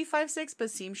 Maybe 5'6", but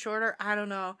seems shorter. I don't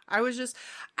know. I wasn't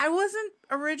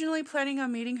originally planning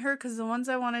on meeting her because the ones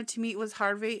I wanted to meet was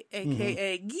Harvey,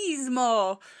 a.k.a.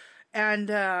 Gizmo.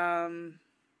 And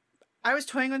I was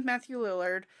toying with Matthew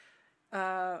Lillard.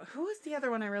 Who was the other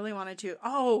one I really wanted to?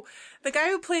 Oh, the guy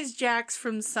who plays Jax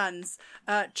from Sons.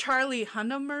 Charlie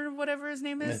Hunnam or whatever his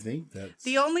name is. I think that's...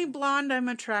 The only blonde I'm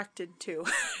attracted to.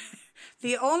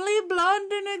 The only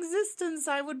blonde in existence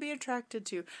I would be attracted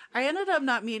to. I ended up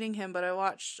not meeting him, but I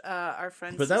watched our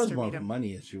friend's But that was sister more meet of a him.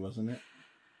 money issue, wasn't it?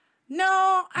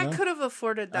 No, I could have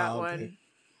afforded that okay. one.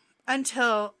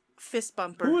 Until Fist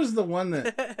Bumper. Who was the one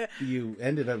that you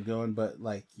ended up going, but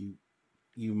like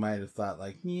you might have thought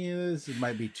like, yeah, this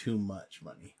might be too much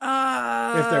money.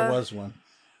 If there was one.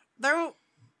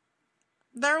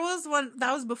 There was one,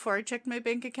 that was before I checked my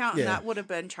bank account, and that would have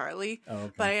been Charlie. Oh,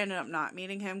 okay. But I ended up not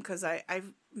meeting him because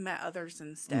I've met others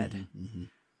instead. Mm-hmm, mm-hmm.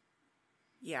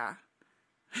 Yeah.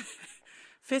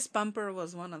 Fist Bumper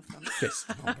was one of them. Fist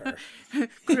Bumper.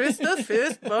 Chris the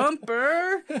Fist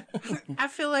Bumper. I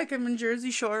feel like I'm in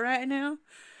Jersey Shore right now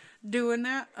doing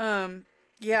that.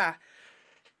 Yeah.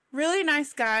 Really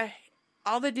nice guy.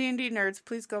 All the D&D nerds,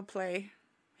 please go play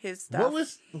his stuff. What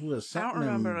was I something? don't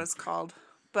remember what it's called.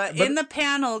 But in the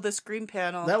panel, the screen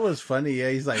panel. That was funny. Yeah,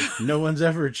 he's like, no one's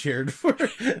ever cheered for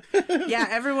it. Yeah,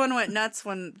 everyone went nuts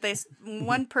when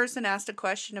one person asked a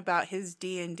question about his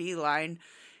D&D line.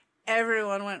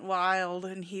 Everyone went wild,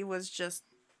 and he was just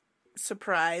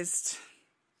surprised.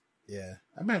 Yeah,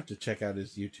 I'm gonna have to check out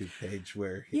his YouTube page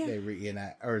where they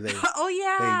reenact or they oh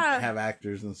yeah they have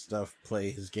actors and stuff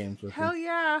play his games with him. Hell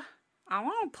yeah. I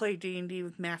want to play D&D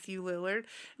with Matthew Lillard.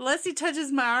 Unless he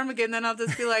touches my arm again, then I'll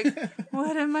just be like,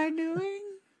 what am I doing?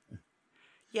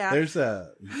 Yeah. There's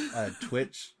a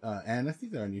Twitch, and I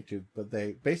think they're on YouTube, but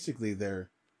they're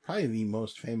probably the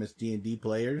most famous D&D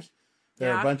players.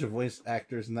 There are a bunch of voice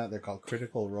actors in that. They're called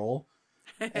Critical Role.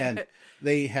 And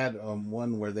they had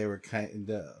one where they were kind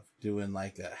of doing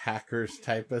like a hackers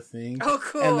type of thing. Oh,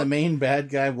 cool. And the main bad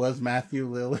guy was Matthew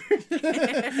Lillard.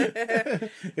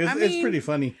 It's pretty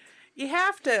funny. You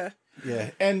have to.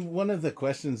 Yeah. And one of the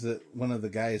questions that one of the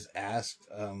guys asked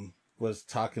was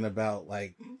talking about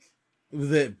like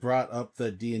that brought up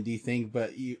the D&D thing,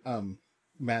 but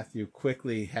Matthew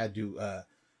quickly had to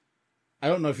I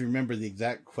don't know if you remember the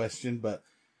exact question, but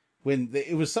when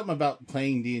it was something about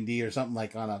playing D&D or something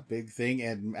like on a big thing,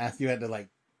 and Matthew had to like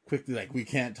quickly like, we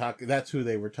can't talk. That's who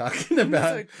they were talking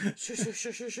about.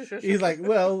 He's like,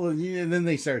 well, and then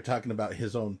they started talking about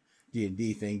his own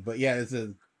D&D thing. But yeah, it's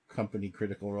a company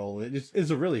Critical Role. It's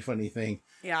a really funny thing.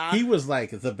 Yeah, he was like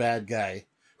the bad guy,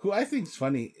 who I think is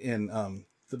funny in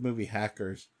the movie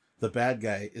Hackers. The bad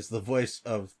guy is the voice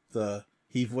of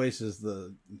he voices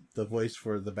the voice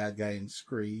for the bad guy in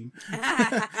Scream.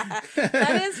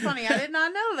 That is funny. I did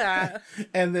not know that.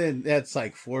 And then that's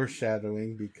like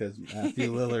foreshadowing because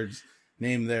Matthew Lillard's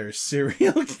name there is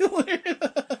Serial Killer.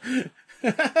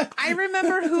 I I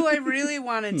remember who I really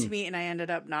wanted to meet, and I ended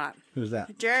up not. Who's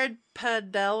that? Jared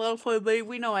Padalecki.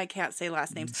 We know I can't say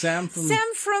last names. Sam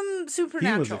from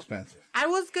Supernatural. He was expensive. I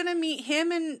was going to meet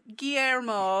him and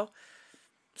Guillermo.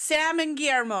 Sam and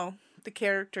Guillermo, the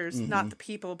characters, not the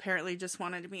people. Apparently just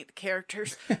wanted to meet the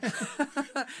characters.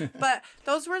 But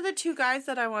those were the two guys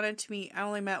that I wanted to meet. I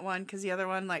only met one because the other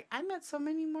one, like, I met so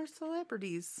many more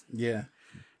celebrities. Yeah.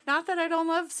 Not that I don't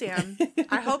love Sam.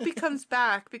 I hope he comes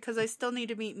back because I still need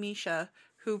to meet Misha,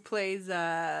 who plays,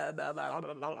 blah, blah, blah,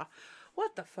 blah, blah.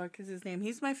 What the fuck is his name?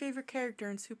 He's my favorite character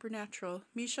in Supernatural.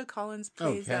 Misha Collins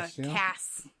plays Cass.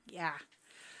 Cass. Yeah.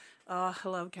 Oh, I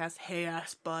love Cass. Hey,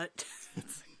 ass butt.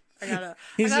 He's I got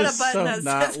just a button so that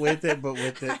not says with it, but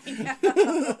with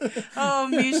it. Oh,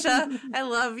 Misha, I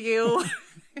love you.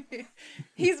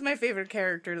 He's my favorite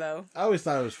character, though. I always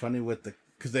thought it was funny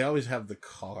because they always have the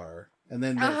car. And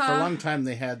then for a long time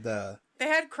they had They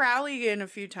had Crowley in a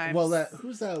few times. Well,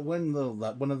 who's that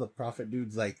one of the prophet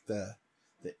dudes, like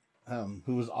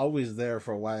who was always there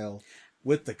for a while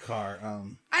with the car.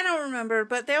 I don't remember,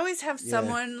 but they always have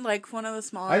someone like one of the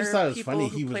smaller. I just thought it was people funny.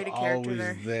 Who He was played a character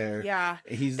always there. Yeah,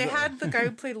 they had the guy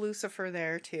who played Lucifer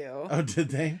there too. Oh, did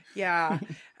they? Yeah,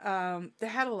 they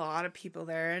had a lot of people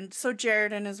there, and so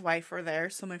Jared and his wife were there.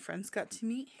 So my friends got to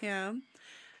meet him.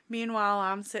 Meanwhile,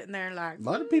 I'm sitting there like a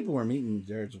lot of people were meeting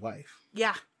Jared's wife.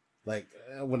 Yeah. Like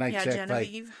when I checked,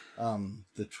 Genevieve. like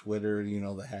the Twitter, the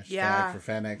hashtag for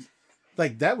FanX,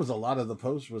 like that was a lot of the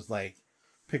posts was like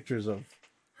pictures of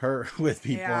her with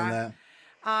people and that.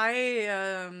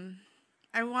 I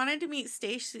wanted to meet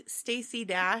Stacey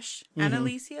Dash and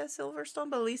Alicia Silverstone,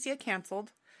 but Alicia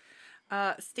canceled.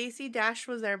 Stacey Dash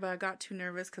was there, but I got too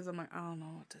nervous because I'm like, I don't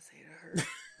know what to say to her.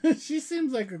 She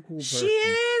seems like a cool person. She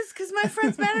is, because my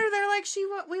friends met her. They're like,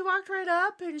 we walked right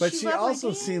up, and but she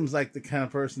also seems like the kind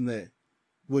of person that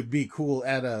would be cool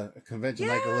at a convention.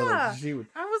 Yeah. Like a little. She would.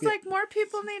 I was like, more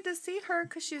people need to see her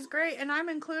because she's great, and I'm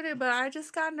included. But I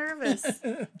just got nervous.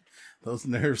 Those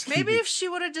nerves. Maybe if she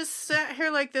would have just sat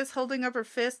here like this, holding up her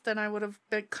fist, then I would have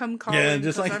become calm. Yeah,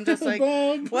 just like I'm just like,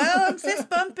 well, I'm fist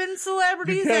bumping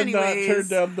celebrities anyways. You cannot turn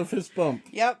down the fist bump.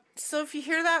 Yep. So if you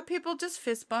hear that, people just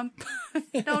fist bump.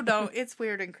 No, don't. It's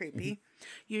weird and creepy,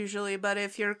 usually. But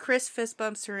if you're Chris fist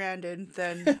bumps Sarandon,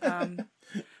 then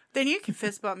you can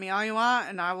fist bump me all you want,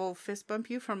 and I will fist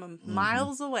bump you from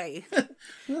miles away.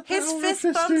 His fist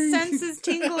bump sense is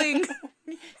tingling.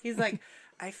 He's like,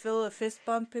 I feel a fist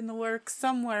bump in the works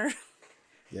somewhere.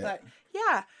 Yeah. But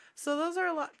yeah, so those are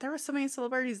a lot. There were so many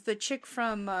celebrities. The chick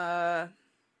from The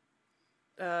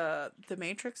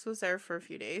Matrix was there for a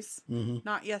few days.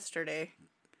 Not yesterday,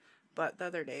 but the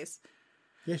other days.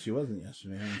 Yeah, she wasn't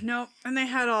yesterday. Huh? No, and they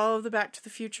had all of the Back to the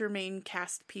Future main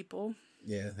cast people.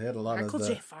 Yeah, they had a lot Michael of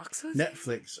J. Fox was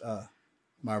Netflix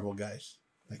Marvel guys.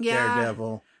 Like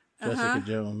Daredevil, Jessica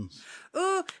Jones.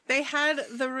 Oh, they had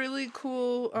the really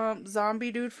cool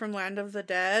zombie dude from Land of the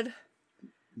Dead.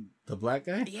 The black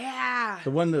guy? Yeah. The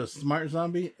one, the smart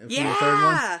zombie? From the third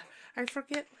one? I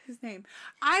forget his name.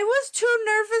 I was too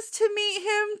nervous to meet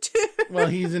him, too. Well,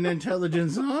 he's an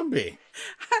intelligent zombie.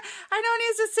 I know, and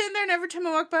he's just sitting there, and every time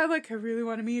I walk by, I'm like, I really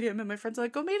want to meet him. And my friends are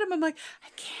like, go meet him. I'm like, I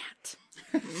can't.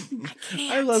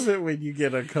 I love it when you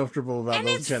get uncomfortable about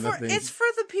those kind of things. It's for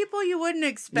the people you wouldn't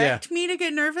expect me to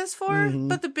get nervous for,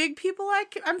 but the big people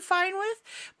I'm fine with.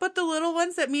 But the little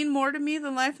ones that mean more to me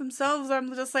than life themselves,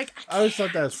 I'm just like, I always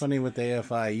thought that was funny with the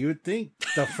AFI. You would think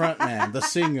the front man, the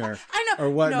singer, I know, or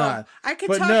whatnot. No, I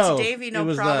could talk to Davey,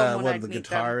 no problem. It was the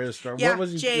guitarist, or what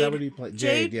was he? Jade. What he played?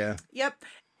 Jade, yeah. Yep.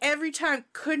 Every time,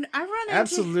 couldn't talk.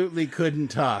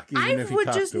 Even I if he would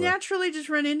talked just to her. naturally just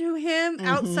run into him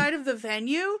outside of the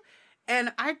venue,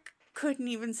 and I couldn't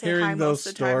even say Hearing hi those most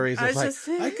of the stories,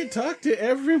 time. I could talk to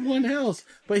everyone else,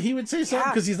 but he would say something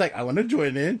because he's like, "I want to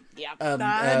join in." Yeah,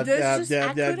 I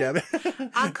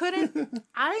couldn't.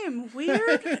 I am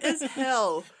weird as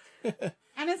hell,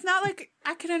 and it's not like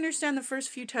I could understand the first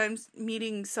few times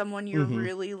meeting someone you're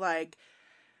really like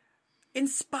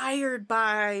inspired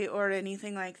by or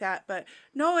anything like that, but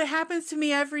no, it happens to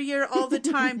me every year all the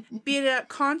time, be it at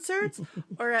concerts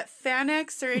or at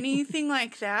FanX or anything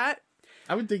like that.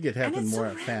 I would think it happened more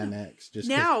at FanX just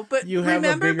now, but you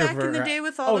remember back in the day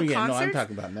with all the concerts? No, I'm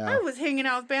talking about now. I was hanging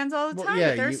out with bands all the time,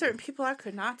 but there are certain people I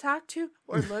could not talk to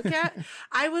or look at.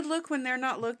 I would look when they're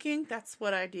not looking. That's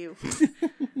what I do.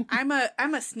 I'm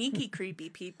a sneaky, creepy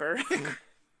peeper.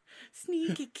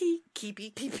 Sneaky keepy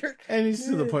keeper. And he's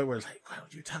to the point where it's like, why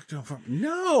would you talk to him for?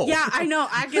 No. Yeah, I know.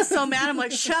 I get so mad. I'm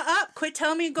like, shut up. Quit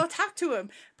telling me to go talk to him.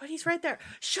 But he's right there.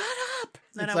 Shut up.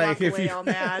 Then It's I like walk away all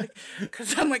mad.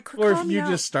 Because I'm like, or if calm you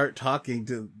down. just start talking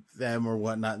to them or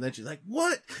whatnot, and then she's like,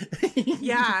 what?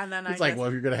 Yeah, and then it's like, well,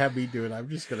 if you're going to have me do it, I'm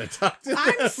just going to talk to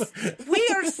them. We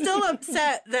are still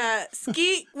upset that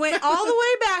Skeet went all the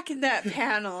way back in that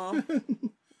panel.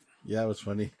 Yeah, it was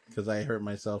funny because I hurt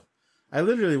myself. I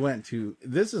literally went to,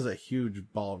 this is a huge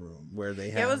ballroom where they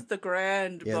have. It was the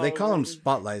grand Yeah, they call them ballroom.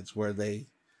 spotlights where they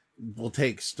will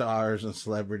take stars and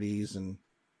celebrities. And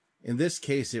in this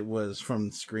case, it was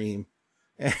from Scream.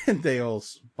 And they all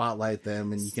spotlight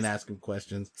them and you can ask them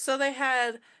questions. So they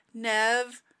had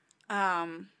Nev,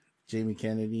 Jamie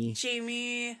Kennedy.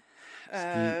 Jamie,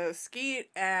 Skeet,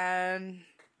 and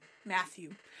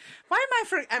Matthew. Why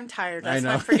am I'm tired. That's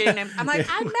why I'm forgetting names. I'm like,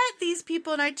 I met these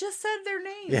people and I just said their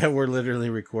names. Yeah, we're literally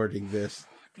recording this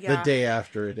the day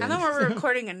after it ends. And then we're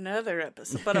recording another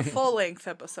episode, but a full-length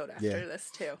episode after this,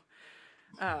 too.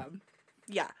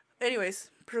 Yeah. Anyways,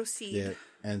 proceed. Yeah,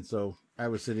 and so I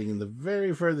was sitting in the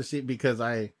very furthest seat because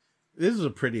this is a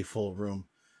pretty full room,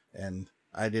 and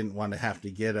I didn't want to have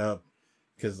to get up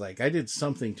because, like, I did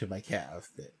something to my calf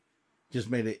that just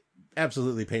made it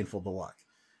absolutely painful to walk.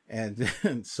 And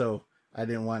so I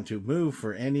didn't want to move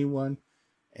for anyone.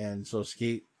 And so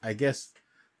Skeet, I guess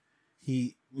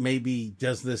he maybe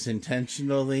does this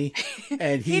intentionally.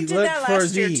 And he looked for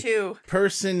the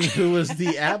person who was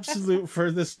the absolute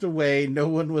furthest away. No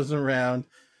one was around.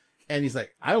 And he's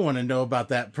like, I want to know about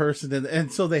that person. And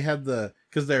so they have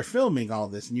because they're filming all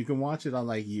this and you can watch it on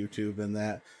like YouTube and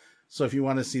that. So if you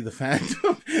want to see the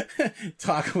Phantom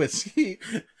talk with Skeet,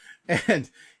 and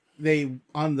they,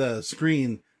 on the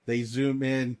screen, they zoom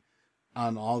in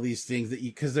on all these things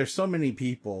because there's so many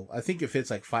people. I think it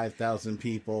fits like 5,000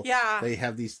 people. Yeah. They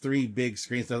have these 3 big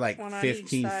screens. They're like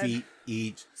 15 feet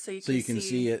each. So you can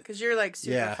see it. Because you're like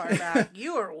super far back.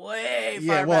 You were way far back.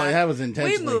 Yeah, well, that was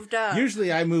intentional. We moved up.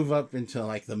 Usually I move up into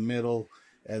like the middle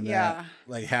and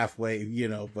like halfway,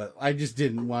 but I just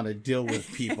didn't want to deal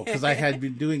with people because I had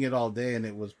been doing it all day and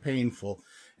it was painful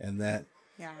and that.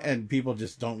 Yeah. And people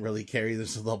just don't really carry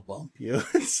this, so they'll bump you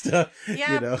and stuff.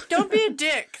 Yeah, don't be a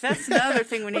dick. That's another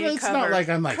thing we need to cover. It's not like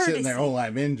I'm like sitting there, oh,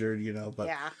 I'm injured, but.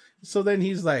 Yeah. So then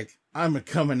he's like, I'm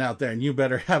coming out there and you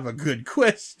better have a good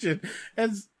question.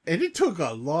 And it took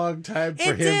a long time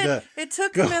for him to. It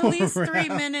took him at least 3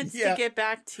 minutes to get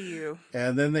back to you.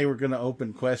 And then they were going to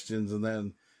open questions and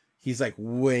then he's like,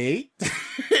 wait,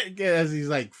 as he's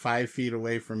like 5 feet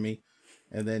away from me.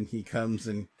 And then he comes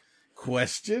and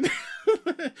question.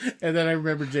 And then I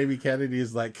remember Jamie Kennedy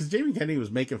is like, because Jamie Kennedy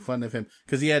was making fun of him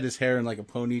because he had his hair in like a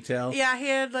ponytail. Yeah, he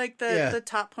had like the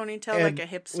top ponytail, and like a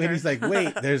hipster. When he's like,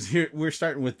 wait, we're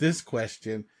starting with this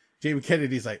question. Jamie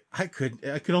Kennedy's like, I could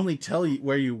only tell you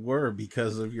where you were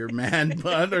because of your man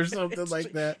bun or something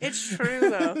like that. It's true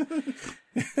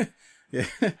though.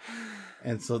 Yeah.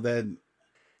 And so then,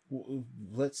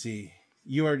 let's see.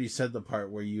 You already said the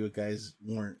part where you guys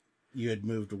you had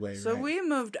moved away, so right? we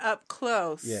moved up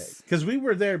close. Yeah, because we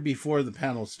were there before the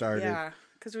panel started. Yeah,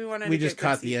 because we just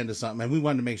caught the end of something, and we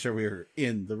wanted to make sure we were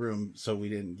in the room so we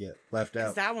didn't get left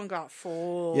out. That one got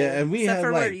full. Yeah, and we had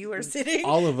for like where you were sitting.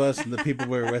 All of us and the people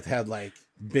we were with had like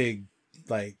big,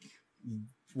 like,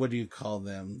 what do you call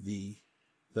them? The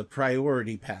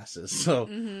priority passes. So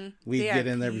we get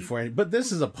in there before. But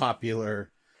this is a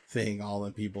popular thing. All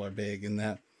the people are big and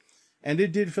that. And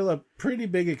it did fill up pretty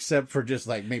big, except for just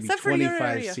like maybe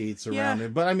 25 seats around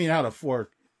it. But I mean, out of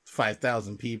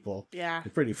 5,000 people, it's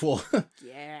pretty full.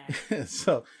 Yeah.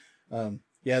 So,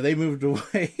 they moved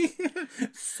away.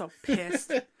 So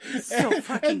pissed. So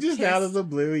fucking and just pissed. Out of the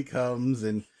blue, he comes,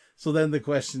 and so then the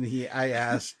question I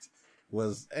asked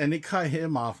was, and it caught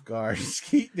him off guard,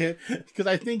 because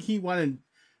I think he wanted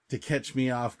to catch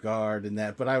me off guard and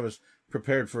that. But I was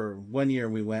prepared for 1 year.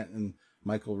 We went, and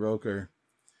Michael Roker.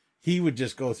 He would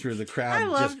just go through the crowd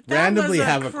and just randomly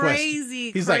have a question.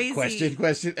 He's like,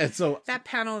 question. And so that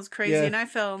panel is crazy. And I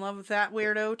fell in love with that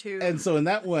weirdo too. And so in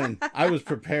that one, I was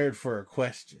prepared for a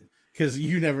question because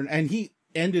and he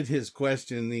ended his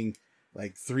questioning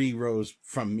like 3 rows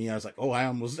from me. I was like, oh, I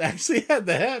almost actually had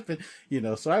that happen,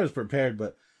 so I was prepared.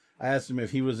 But I asked him if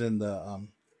he was in the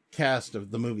cast of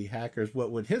the movie Hackers,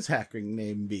 what would his hacking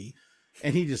name be?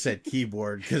 And he just said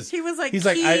keyboard because he was like,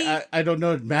 I don't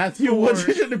know, Matthew, what's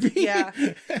it going to be? Yeah,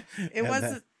 it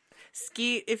was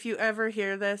Skeet. If you ever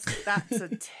hear this, that's a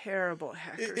terrible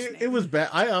hacker's name. It was bad.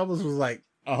 I almost was like,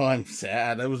 oh, I'm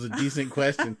sad. That was a decent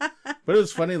question, but it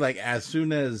was funny. Like as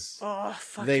soon as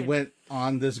they went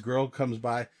on, this girl comes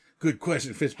by good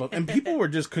question, fist bump. And people were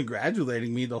just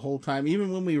congratulating me the whole time,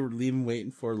 even when we were leaving,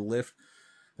 waiting for the lift.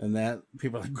 And that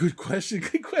people are like, good question,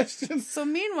 good question. So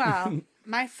meanwhile,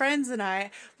 my friends and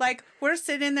I, like, we're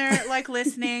sitting there, like,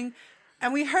 listening,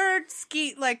 and we heard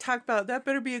Skeet, like, talk about, that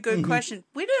better be a good question.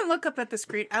 We didn't look up at the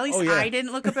screen. At least I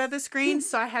didn't look up at the screen,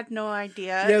 so I had no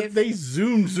idea. Yeah, they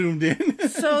zoomed in.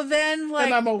 So then, like...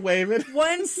 and I'm all waving.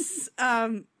 Once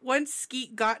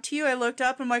Skeet got to you, I looked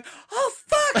up and I'm like, oh,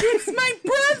 fuck, it's my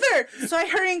brother! So I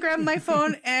hurry and grab my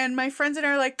phone, and my friends and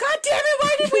I are like, God damn it,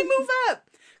 why did we move up?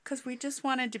 Because we just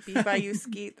wanted to be by you,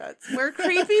 Skeet. We're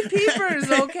creepy peepers,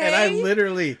 okay? And I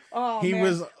literally,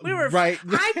 was right.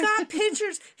 I got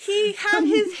pictures. He had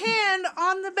his hand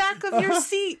on the back of your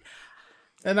seat.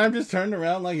 And I'm just turning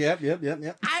around like, yep.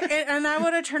 And I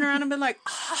would have turned around and been like,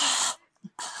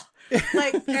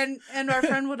 like, and our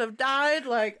friend would have died,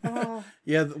 like, oh.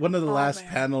 Yeah, one of the last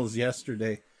panels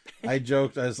yesterday, I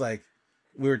joked, I was like,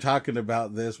 we were talking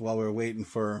about this while we were waiting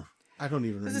for... I don't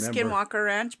even remember. It was a Skinwalker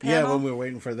Ranch panel. Yeah, when we were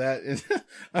waiting for that. And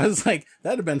I was like,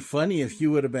 that'd have been funny if you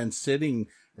would have been sitting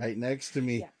right next to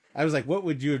me. Yeah. I was like, what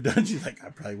would you have done? She's like, I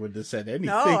probably wouldn't have said anything.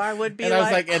 No, I would be and I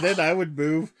was like, and then I would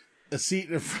move a seat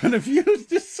in front of you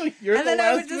just so you're the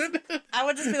last one. I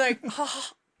would just be like,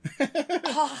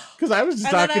 because I was just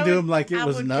talking to him like it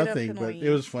was nothing, but it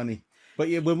was funny. But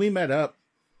yeah, when we met up,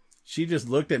 she just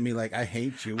looked at me like, I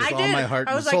hate you with all my heart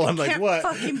and soul. I'm like, what?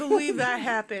 I can't fucking believe that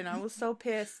happened. I was so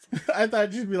pissed. I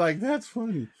thought she'd be like, that's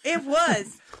funny. It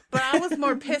was. But I was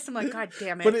more pissed. I'm like, God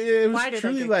damn it. But it was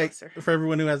truly like, for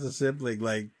everyone who has a sibling,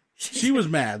 like, she was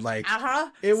mad. Like,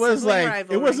 it was like,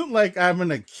 rivalry. It wasn't like, I'm going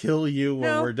to kill you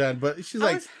when we're done. But she's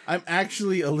like, I'm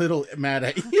actually a little mad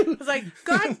at you. I was like,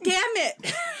 God damn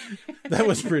it. That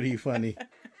was pretty funny.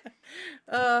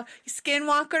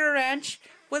 Skinwalker Ranch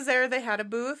was there. They had a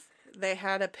booth. They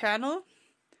had a panel.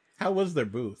 How was their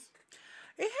booth?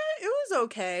 It was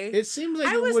okay. It seemed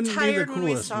like it wouldn't be the coolest. I was tired when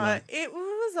we saw it. It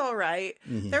was all right.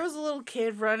 Mm-hmm. There was a little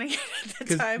kid running at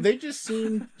the time. They just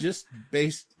seemed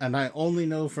based, and I only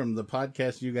know from the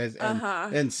podcast you guys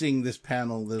and seeing this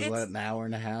panel, there's an hour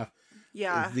and a half.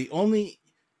 Yeah. It's the only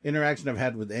interaction I've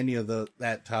had with any of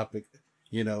that topic,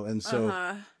 and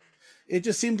so it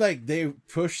just seemed like they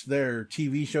pushed their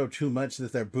TV show too much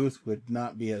that their booth would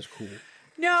not be as cool.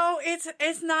 No,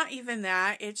 it's not even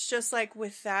that. It's just like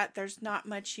with that, there's not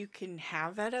much you can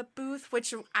have at a booth,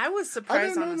 which I was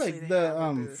surprised. I don't know, honestly, like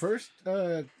the first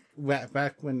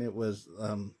back when it was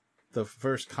the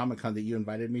first Comic-Con that you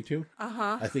invited me to.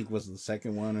 I think was the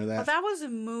second one or that. Well, that was a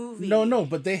movie. No,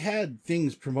 but they had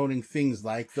things promoting things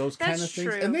like those kind of things,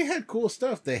 true. And they had cool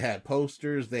stuff. They had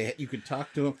posters. You could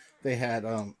talk to them. They had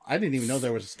I didn't even know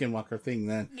there was a Skinwalker thing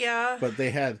then. Yeah, but they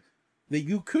had. That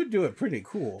you could do it pretty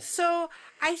cool. So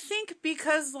I think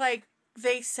because like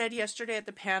they said yesterday at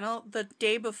the panel, the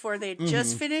day before they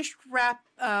just finished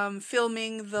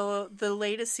filming the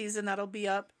latest season that'll be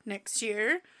up next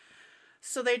year.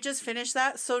 So they just finished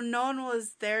that. So no one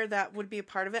was there that would be a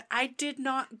part of it. I did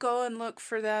not go and look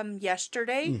for them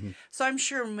yesterday. So I'm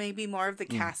sure maybe more of the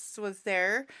cast was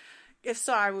there. If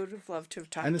so, I would have loved to have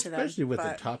talked to them. And especially with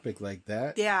a topic like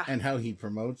that. Yeah. And how he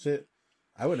promotes it.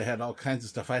 I would have had all kinds of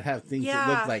stuff. I'd have things that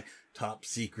looked like top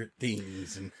secret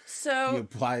things, and so you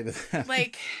apply to that.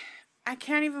 Like, I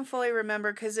can't even fully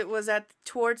remember because it was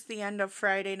towards the end of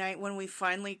Friday night when we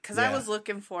finally, because I was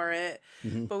looking for it,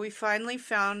 but we finally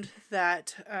found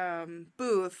that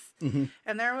booth,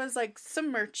 and there was like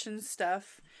some merch and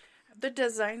stuff. The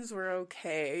designs were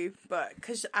okay, but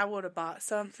because I would have bought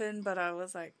something, but I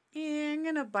was like, I'm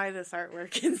gonna buy this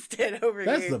artwork instead over here.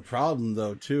 That's the problem,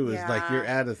 though, too, is like you're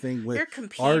at a thing with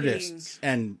artists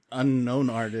and unknown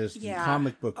artists and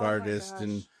comic book artists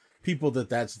and people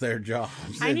that's their jobs.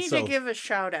 I need to give a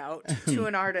shout out to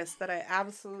an artist that I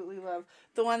absolutely love.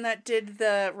 The one that did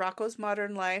the Rocco's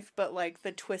Modern Life, but like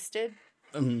the twisted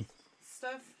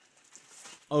stuff.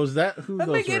 Oh, is that who those were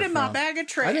from? Let me get in my bag of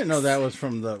tricks. I didn't know that was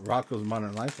from the Rocco's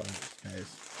Modern Life artist,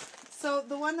 guys. So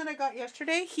the one that I got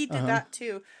yesterday, he did that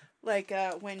too. Like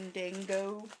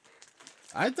Wendigo.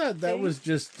 I thought that was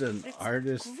just an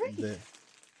artist.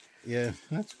 Yeah,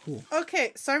 that's cool.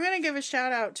 Okay, so I'm going to give a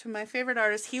shout out to my favorite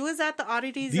artist. He was at the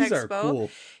Oddities These Expo. Are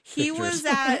cool he pictures. Was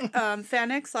at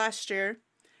FanX last year.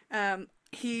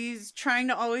 He's trying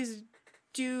to always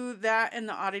do that in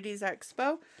the Oddities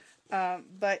Expo.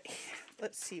 But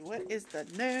let's see, what is the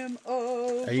name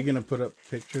of... Are you going to put up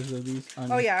pictures of these?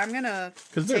 Oh, yeah, I'm going to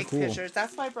take cool. pictures.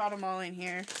 That's why I brought them all in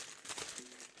here.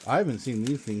 I haven't seen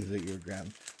these things that you're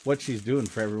grabbing. What she's doing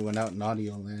for everyone out in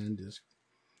Audio Land is...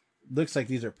 Looks like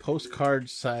these are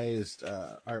postcard-sized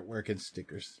artwork and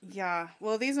stickers. Yeah.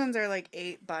 Well, these ones are like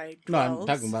 8 by 12. No, I'm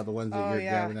talking about the ones that you're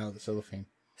grabbing out of the cellophane.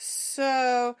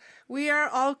 So, We Are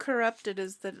All Corrupted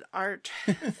is the art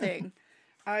thing.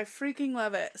 I freaking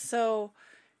love it. So,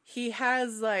 he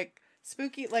has, like,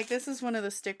 spooky... Like, this is one of the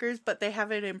stickers, but they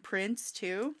have it in prints,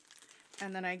 too.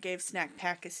 And then I gave Snack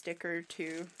Pack a sticker,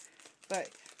 too. But,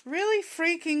 really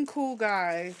freaking cool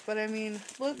guy. But, I mean,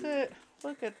 look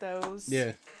at those.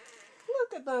 Yeah.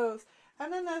 Look at those.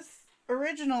 And then this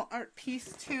original art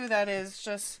piece, too, that is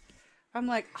just... I'm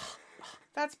like... Oh,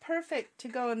 that's perfect to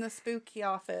go in the spooky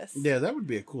office. Yeah, that would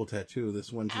be a cool tattoo.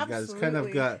 This one she's got. It's kind of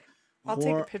got I'll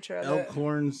take a picture of elk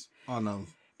horns on them.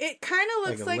 It kind of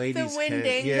looks like the Wendigo.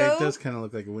 Head. Yeah, it does kind of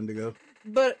look like a Wendigo.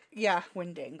 But, yeah,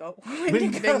 Wendigo.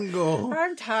 Wendigo.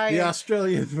 I'm tired. The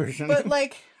Australian version. But,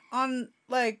 like, on,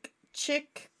 like,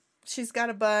 Chick, she's got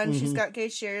a bun, she's got gay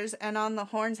shears, and on the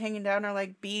horns hanging down are,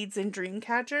 like, beads and dream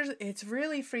catchers. It's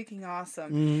really freaking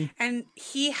awesome. And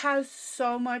he has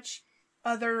so much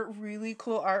other really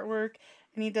cool artwork,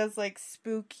 and he does like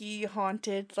spooky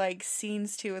haunted like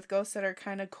scenes too with ghosts that are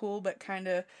kind of cool but kind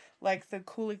of like the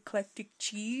cool eclectic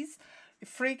cheese. I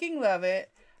freaking love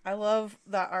it. I love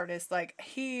that artist. Like,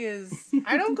 he is...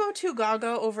 I don't go too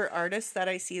gaga over artists that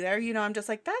I see there, you know. I'm just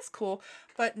like, that's cool,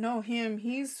 but no,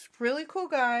 he's really cool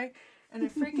guy, and I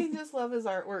freaking just love his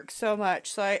artwork so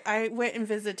much. So I went and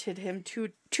visited him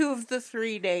two of the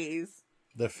 3 days.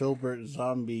 The Filbert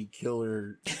zombie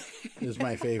killer is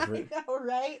my favorite. I know,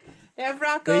 right? They have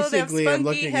Rocco, Basically, they have I'm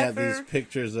Spunky, looking Heifer, at these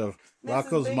pictures of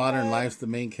Rocco's Modern Life, the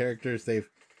main characters. They've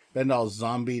been all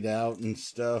zombied out and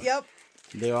stuff. Yep.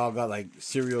 They all got like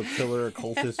serial killer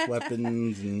occultist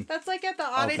weapons and that's like at the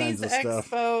Oddities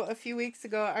Expo a few weeks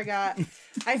ago.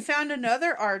 I found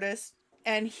another artist,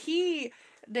 and he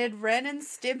did Ren and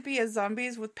Stimpy as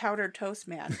zombies with Powdered Toast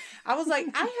Man. I was like,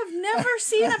 I have never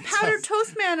seen a Powdered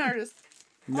Toast Man artist.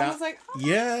 Now, I was like, oh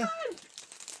yeah.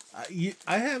 my God.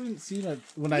 I haven't seen I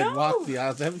walked the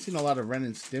aisles, I haven't seen a lot of Ren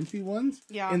and Stimpy ones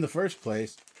in the first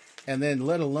place. And then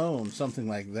let alone something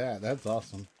like that. That's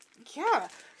awesome. Yeah.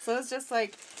 So it's just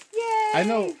like, yay! I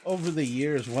know over the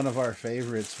years, one of our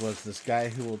favorites was this guy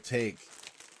who will take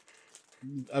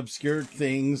obscure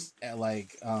things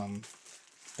like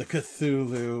the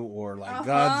Cthulhu or like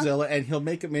Godzilla, and he'll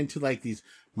make them into like these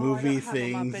movie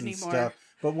things and stuff.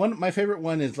 But my favorite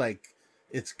one is like,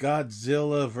 it's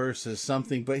Godzilla versus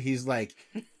something, but he's like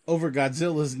over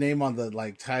Godzilla's name on the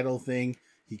like title thing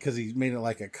because he made it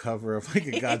like a cover of like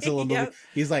a Godzilla movie.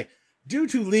 He's like, due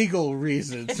to legal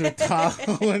reasons with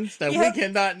tolerance that we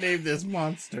cannot name this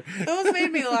monster. Those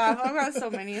made me laugh. I've got so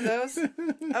many of those.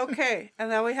 Okay,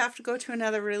 and then we have to go to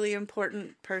another really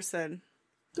important person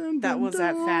that was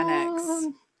at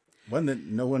FanX. One that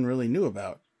no one really knew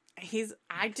about.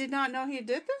 I did not know he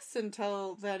did this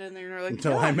until then, and they were like,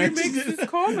 until I mentioned he makes these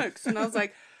comics, and I was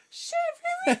like,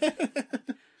 shit, really?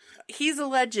 He's a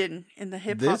legend in the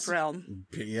hip hop realm.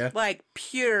 Yeah, like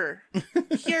pure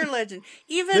legend.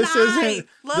 Even I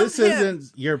love him. This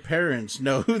isn't your parents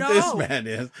know who this man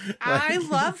is. Like, I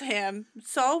love him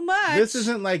so much. This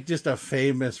isn't like just a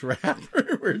famous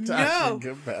rapper we're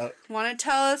talking about. Want to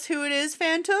tell us who it is,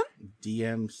 Phantom?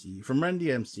 DMC from Run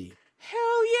DMC.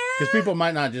 Hell yeah! Because people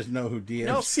might not just know who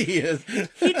DMC is.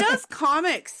 He does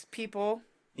comics, people.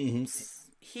 Mm-hmm.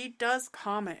 He does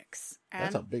comics. And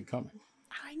that's a big comic.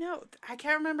 I know. I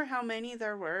can't remember how many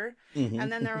there were. Mm-hmm.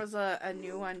 And then there was a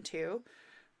new one, too.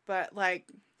 But, like,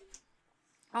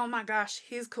 oh my gosh,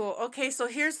 he's cool. Okay, so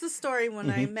here's the story when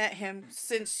I met him,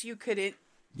 since you couldn't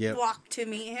walk to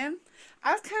meet him.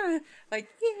 I was kind of like,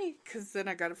 yay, because then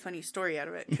I got a funny story out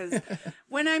of it. Because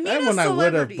when I meet a celebrity... I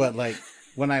would have, but, like...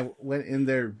 When I went in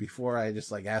there before, I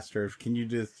just like asked her, can you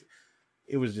just,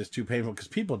 it was just too painful because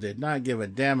people did not give a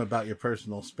damn about your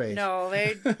personal space. No,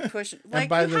 they push. Like, and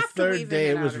by the third day,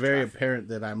 it was very apparent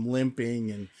that I'm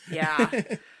limping and. Yeah.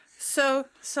 So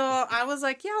I was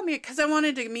like, yeah, I'll meet, because I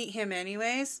wanted to meet him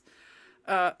anyways.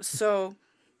 So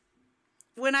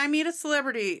when I meet a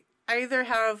celebrity, I either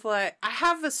have I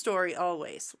have a story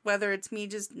always, whether it's me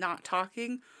just not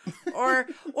talking or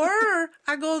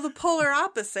I go the polar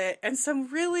opposite and some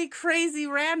really crazy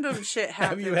random shit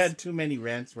happens. Have you had too many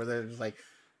rants where they're just like,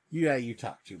 yeah, you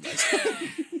talk too much?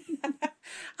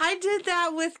 I did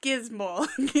that with Gizmo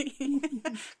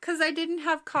because I didn't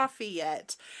have coffee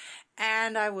yet.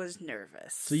 And I was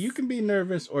nervous. So you can be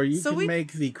nervous, or you can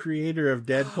make the creator of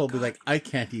Deadpool be like, I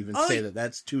can't even say that.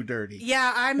 That's too dirty.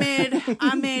 Yeah, I made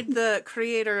the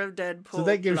creator of Deadpool. So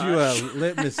that gives you a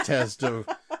litmus test of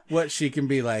what she can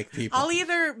be like, people. I'll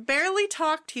either barely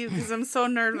talk to you because I'm so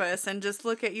nervous and just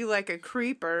look at you like a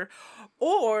creeper,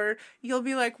 or you'll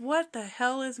be like, what the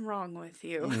hell is wrong with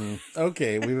you?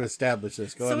 Okay, we've established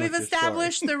this. Go so we've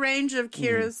established the range of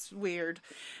Kira's weird.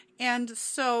 And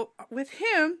so with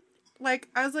him... like,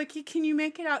 I was like, can you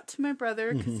make it out to my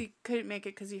brother? Because he couldn't make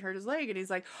it because he hurt his leg. And he's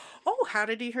like, oh, how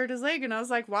did he hurt his leg? And I was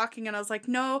like, walking, and I was like,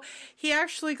 no, he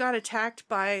actually got attacked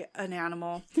by an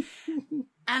animal.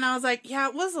 And I was like, yeah,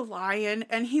 it was a lion.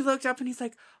 And he looked up and he's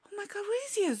like, oh my God, what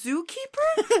is he, a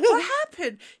zookeeper? What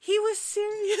happened? He was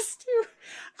serious too.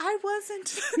 I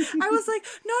wasn't. I was like,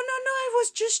 no, I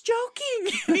was just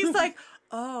joking. And he's like,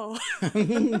 oh.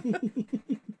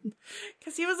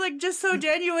 Because he was like just so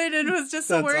genuine and was just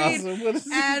so worried.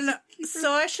 Awesome. And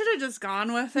so I should have just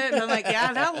gone with it. And I'm like,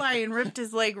 yeah, that lion ripped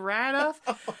his leg right off.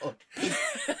 Oh.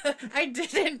 I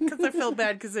didn't because I felt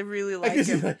bad because I really liked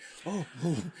him. Like,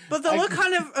 but the look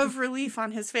of relief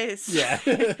on his face. Yeah.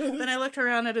 Then I looked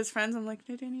around at his friends. I'm like,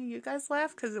 did any of you guys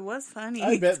laugh? Because it was funny.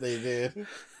 I bet they did.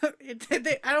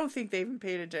 I don't think they even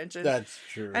paid attention. That's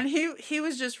true. And he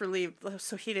was just relieved,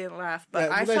 so he didn't laugh. But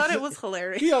yeah, I thought it was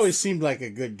hilarious. He always seemed like a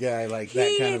good guy, like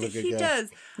that kind of a good guy. He does.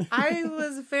 I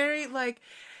was very like,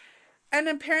 and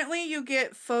apparently you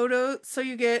get photos. So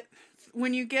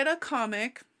when you get a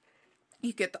comic,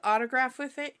 you get the autograph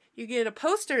with it. You get a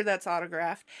poster that's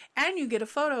autographed, and you get a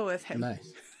photo with him.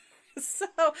 Nice. So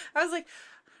I was like,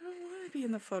 I don't want to be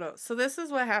in the photo. So this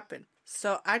is what happened.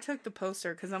 So I took the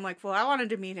poster because I'm like, well, I wanted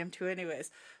to meet him too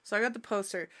anyways. So I got the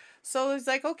poster. So he's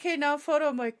like, okay, now photo.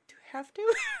 I'm like, do I have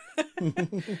to?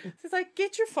 He's like,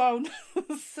 get your phone.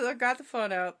 So I got the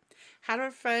phone out. Had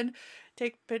a friend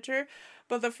take a picture.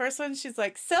 But the first one, she's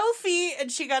like, selfie. And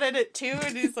she got in it too.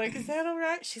 And he's like, is that all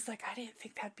right? She's like, I didn't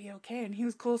think that'd be okay. And he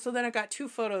was cool. So then I got 2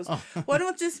 photos. Oh. One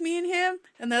was just me and him.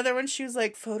 And the other one, she was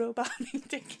like, photobombing,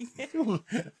 taking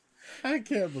it. I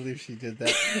can't believe she did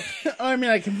that. I mean,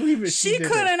 I can believe it. She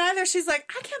couldn't either. She's like,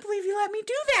 I can't believe you let me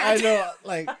do that. I know,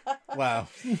 like, wow.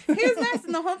 He was nice,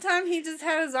 and the whole time he just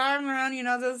had his arm around,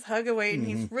 this hug away, and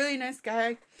he's a really nice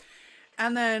guy.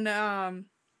 And then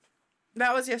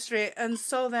that was yesterday. And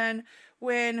so then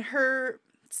when her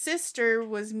sister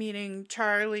was meeting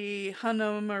Charlie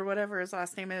Hunnam, or whatever his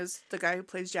last name is, the guy who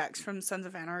plays Jax from Sons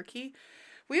of Anarchy,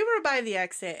 we were by the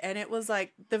exit, and it was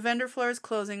like the vendor floor is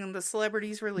closing and the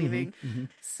celebrities were leaving. Mm-hmm.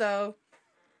 So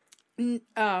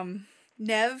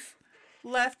Nev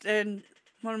left, and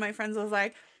one of my friends was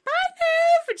like, bye,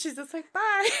 Nev! And she's just like,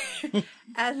 bye.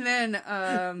 And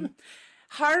then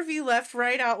Harvey left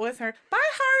right out with her. Bye,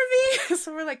 Harvey!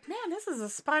 So we're like, man, this is a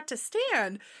spot to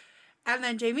stand. And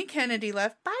then Jamie Kennedy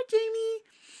left. Bye, Jamie!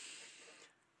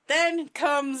 Then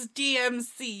comes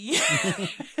DMC.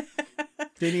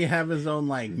 Did he have his own,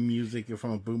 like, music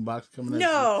from a boombox coming in?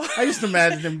 No. I just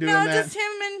imagine him doing that. No, just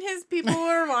him and his people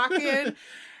were walking.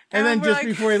 And then just like,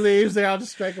 before he leaves, they all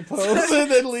just strike a pose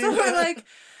and then leave. So we're like,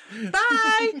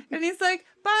 bye! And he's like,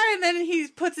 bye! And then he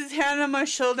puts his hand on my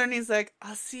shoulder and he's like,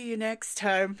 I'll see you next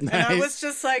time. Nice. And I was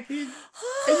just like, oh.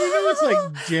 And it's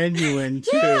like genuine,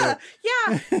 too.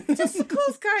 Yeah. Just the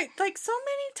coolest guy. Like, so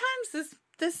many times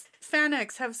this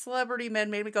FanX have celebrity men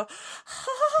made me go,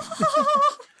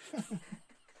 oh.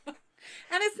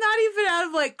 And it's not even out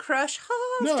of, like, crush.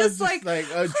 Oh, it's no, just it's just like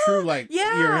a true, like,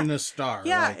 you're in a star.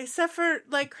 Yeah, like. Except for,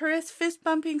 like, her fist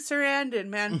bumping Sarandon,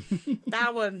 man.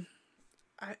 That one,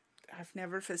 I've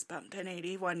never fist bumped an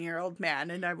 81-year-old man,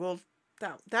 and I will.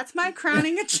 That's my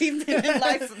crowning achievement in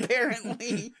life,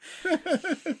 apparently.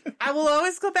 I will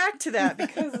always go back to that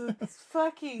because it's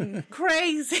fucking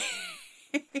crazy.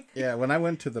 Yeah, when I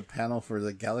went to the panel for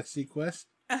the Galaxy Quest,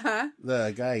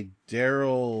 the guy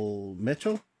Daryl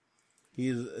Mitchell,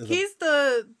 he's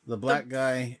the black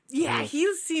guy. Yeah,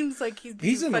 he seems like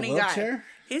he's a in funny a wheelchair.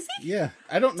 Guy. Is he? Yeah,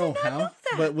 I don't know how,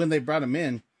 but when they brought him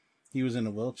in, he was in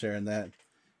a wheelchair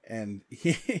and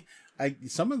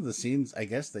some of the scenes, I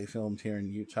guess they filmed here in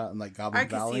Utah in like Goblin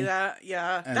Valley. I can see that.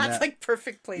 Yeah, and that's like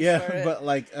perfect place. Yeah, for it. But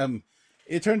like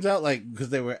it turns out like because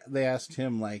they asked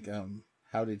him like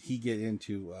how did he get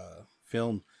into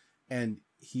film, and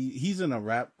he's in a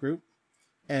rap group,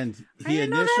 and he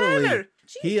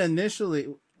initially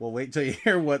well wait till you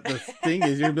hear what the thing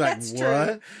is, you'll be like what?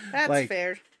 True. That's like,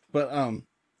 fair. But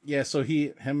yeah, so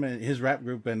him and his rap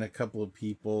group and a couple of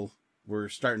people were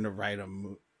starting to write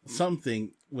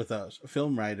something with a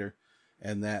film writer,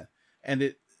 and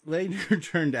it later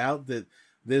turned out that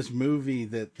this movie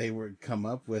that they were come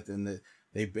up with and that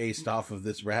they based off of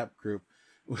this rap group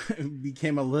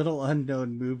became a little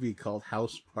unknown movie called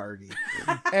House Party.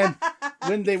 And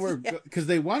when they were, because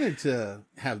they wanted to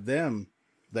have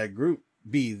that group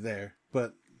be there,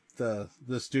 but the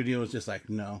studio was just like,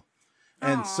 no.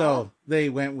 And so they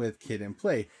went with Kid and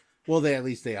Play. Well, they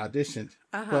auditioned,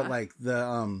 but like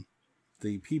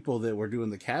the people that were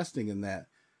doing the casting in that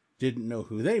didn't know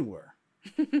who they were.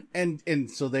 and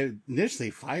so they initially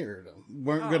fired them,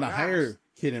 weren't going to hire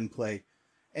Kid and Play.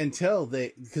 until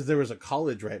because there was a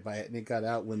college right by it, and it got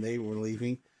out when they were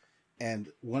leaving, and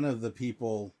one of the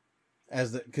people,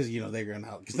 because they're going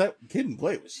out, because that Kid and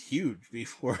Play was huge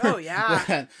before. Oh yeah,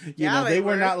 that, they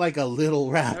were not like a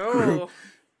little rap group.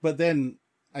 But then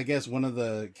I guess one of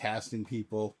the casting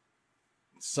people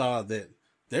saw that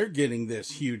they're getting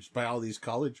this huge by all these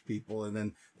college people, and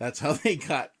then that's how they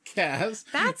got cast.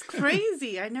 That's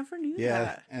crazy. I never knew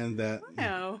that. And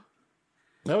wow.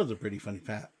 That was a pretty funny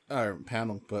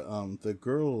panel. But the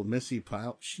girl Missy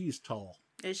Pyle, she's tall.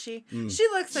 Is she? She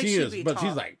looks like she'd be tall. But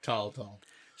she's like tall.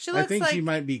 She looks I think she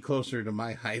might be closer to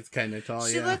my height, kind of tall.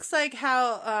 She looks like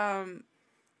how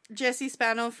Jessie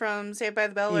Spano from Saved by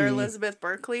the Bell or Elizabeth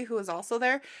Berkley, who was also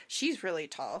there. She's really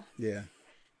tall. Yeah.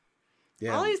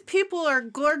 All these people are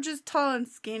gorgeous, tall, and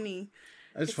skinny.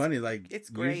 It's funny. Like, it's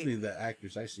great. Usually the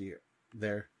actors I see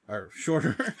there are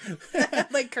shorter.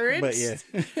 Like Courage? But yeah.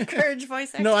 Courage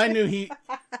voice actor. No, I knew he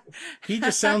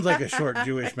just sounds like a short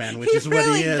Jewish man, which is what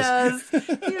he is.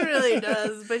 He really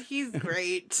does. But he's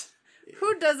great.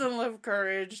 Who doesn't love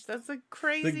Courage? That's a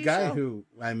crazy The guy show. who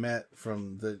I met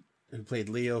who played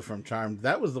Leo from Charmed,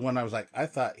 that was the one I was like, I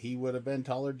thought he would have been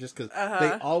taller just because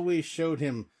they always showed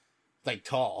him like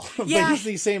tall. Yeah. But he's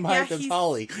the same height as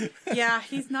Holly. Yeah,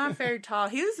 he's not very tall.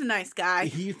 He was a nice guy.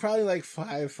 He's probably like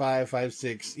 5'5",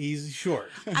 5'6". He's short.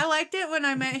 I liked it when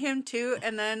I met him too,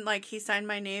 and then like he signed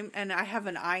my name, and I have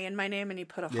an I in my name, and he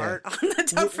put a heart on the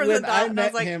top for the dot. I and met I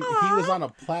was like, him, Aw. he was on a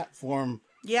platform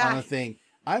on a thing.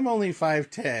 I'm only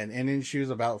 5'10", and then she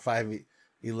was about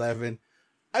 5'11".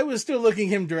 I was still looking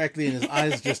him directly in his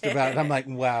eyes just about, and I'm like,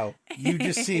 wow, you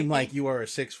just seem like you are a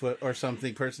 6 foot or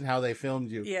something person, how they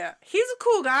filmed you. Yeah. He's a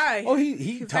cool guy. Oh,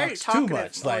 he talks too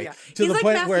much, to He's the like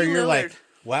point Matthew where you're Lillard. like,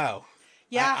 wow.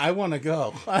 Yeah. I want to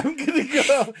go. I'm going to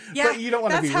go. Yeah. But you don't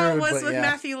want to be rude. That's how it was with yeah.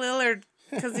 Matthew Lillard.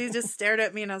 Because he just stared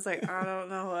at me and I was like, I don't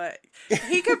know what.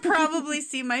 He could probably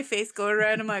see my face go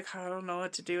around. I'm like, I don't know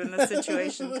what to do in this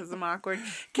situation because I'm awkward.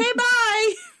 Okay,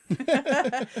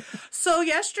 bye. So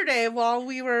yesterday, while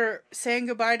we were saying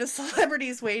goodbye to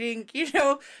celebrities waiting,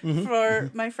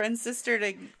 for my friend's sister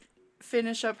to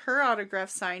finish up her autograph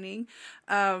signing,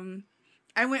 I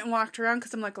went and walked around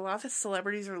because I'm like, a lot of the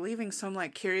celebrities are leaving. So I'm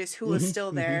like curious who was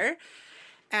still there.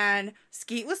 And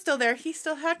Skeet was still there. He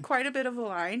still had quite a bit of a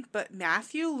line, but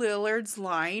Matthew Lillard's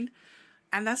line,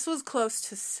 and this was close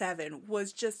to 7,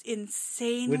 was just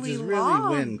insanely long. Which is really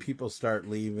when people start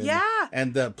leaving. Yeah.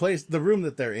 And the room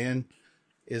that they're in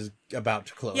is about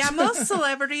to close. Yeah, most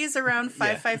celebrities around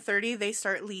 5:30, they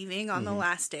start leaving on the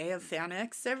last day of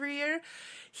FanX every year.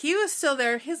 He was still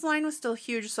there. His line was still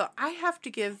huge, so I have to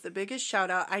give the biggest shout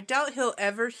out. I doubt he'll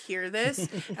ever hear this,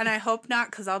 and I hope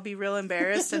not, because I'll be real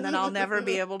embarrassed, and then I'll never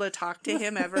be able to talk to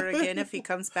him ever again if he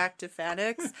comes back to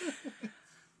FanX.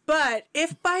 But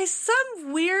if by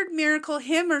some weird miracle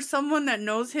him or someone that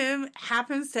knows him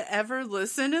happens to ever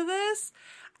listen to this,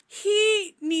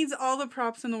 he needs all the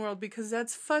props in the world, because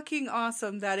that's fucking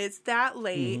awesome that it's that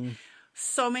late.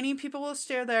 So many people will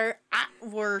stay there.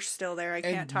 We're still there. I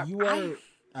can't talk. You are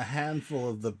a handful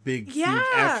of the big, huge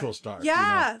actual stars.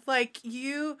 Yeah, like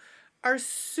you are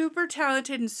super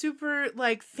talented and super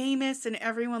like famous, and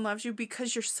everyone loves you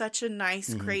because you're such a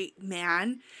nice, great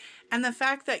man. And the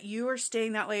fact that you are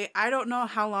staying that late, I don't know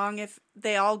how long, if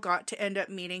they all got to end up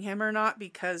meeting him or not,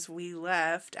 because we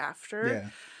left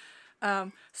after. Yeah.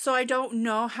 So I don't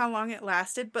know how long it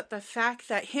lasted, but the fact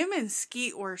that him and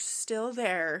Skeet were still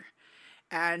there,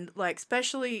 and like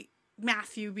especially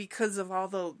Matthew because of all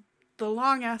the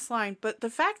long ass line, but the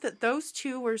fact that those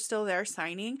two were still there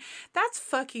signing, that's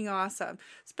fucking awesome.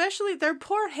 Especially their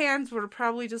poor hands were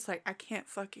probably just like, I can't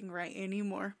fucking write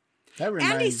anymore.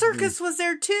 Andy Serkis was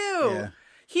there too. Yeah.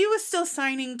 He was still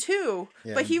signing too,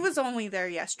 but he was only there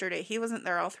yesterday. He wasn't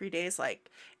there all 3 days. Like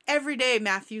every day,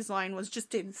 Matthew's line was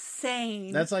just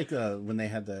insane. That's like when they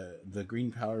had the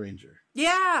Green Power Ranger.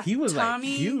 Yeah, he was Tommy,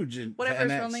 like huge in whatever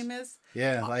his real name is.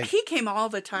 Yeah, like he came all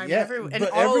the time. Yeah, but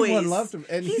everyone loved him,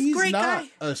 and he's great not guy.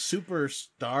 a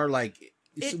superstar like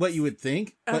what you would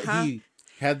think, but he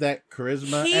had that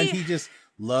charisma, and he just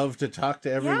loved to talk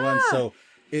to everyone. Yeah. So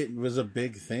it was a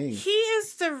big thing. He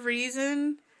is the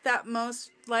reason that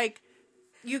most like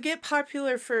you get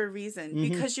popular for a reason,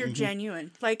 because you're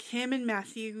genuine. Like him and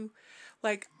Matthew,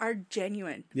 like are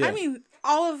genuine. Yeah. I mean,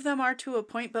 all of them are to a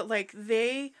point, but like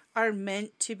they are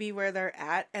meant to be where they're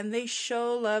at, and they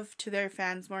show love to their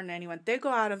fans more than anyone. They go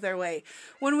out of their way.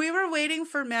 When we were waiting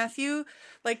for Matthew,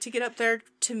 like to get up there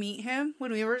to meet him,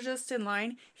 when we were just in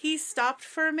line, he stopped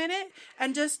for a minute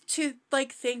and just to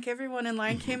like thank everyone in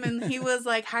line came, and he was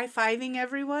like high-fiving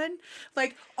everyone,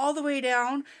 like all the way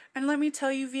down. And let me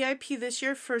tell you, VIP this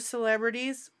year for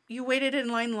celebrities, you waited in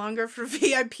line longer for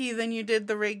VIP than you did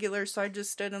the regular, so I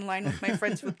just stood in line with my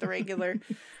friends with the regular.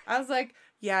 I was like,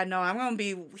 yeah, no, I'm going to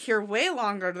be here way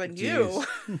longer than you.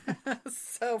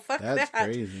 So fuck That's that.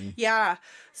 crazy. Yeah.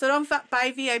 So don't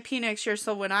buy VIP next year,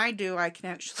 so when I do, I can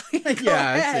actually go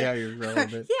Yeah, ahead. I see how you're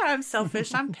relevant. Yeah, I'm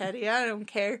selfish. I'm petty. I don't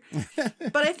care.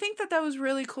 But I think that was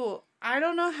really cool. I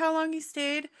don't know how long he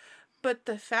stayed, but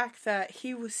the fact that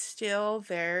he was still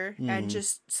there and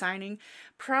just signing,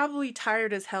 probably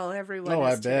tired as hell everyone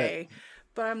is today.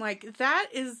 But I'm like, that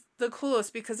is the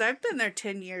coolest because I've been there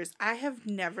 10 years. I have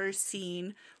never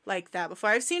seen like that before.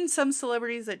 I've seen some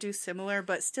celebrities that do similar,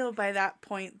 but still by that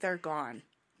point, they're gone.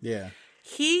 Yeah.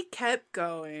 He kept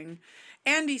going.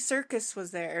 Andy Serkis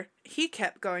was there. He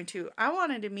kept going too. I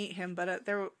wanted to meet him, but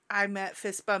I met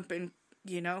fist bumping,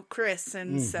 Chris,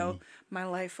 and so my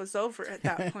life was over at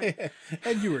that point.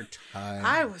 And you were tired.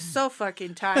 I was so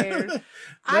fucking tired.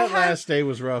 Last day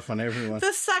was rough on everyone.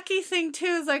 The sucky thing too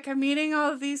is like I'm meeting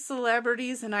all of these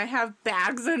celebrities and I have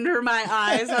bags under my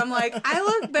eyes. I'm like, I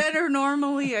look better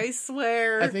normally, I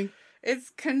swear. I think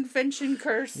it's convention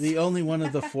curse. The only one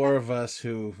of the four of us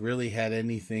who really had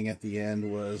anything at the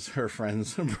end was her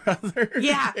friend's brother.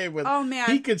 Yeah. Oh,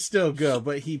 man. He could still go,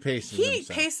 but he paced himself. He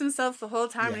paced himself the whole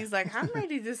time, and he's like, I'm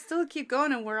ready to still keep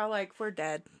going, and we're all like, we're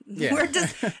dead. Yeah. We're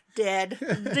just dead.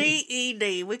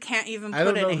 D-E-D. We can't even put I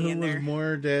don't know an who E in there. was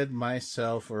more dead,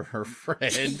 myself or her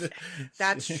friend.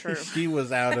 That's true. She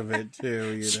was out of it,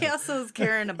 too. She also was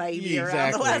carrying a baby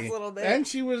around the last little bit. And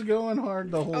she was going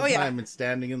hard the whole time and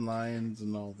standing in lines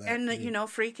and all that. And,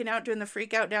 freaking out, doing the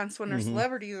freak out dance when her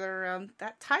celebrities are around.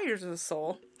 That tires the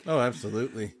soul. Oh,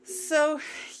 absolutely. So,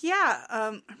 yeah,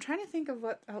 I'm trying to think of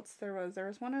what else there was. There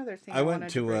was one other thing I went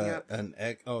to bring up. an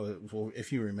X. Oh, well,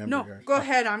 if you remember. No, go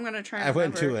ahead. I'm going to try and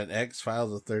remember. I went to an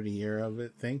X-Files, a 30-year of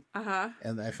it thing. Uh-huh.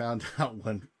 And I found out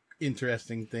one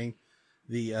interesting thing.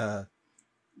 The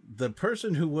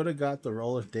person who would have got the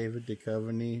role of David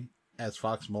Duchovny as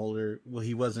Fox Mulder, well,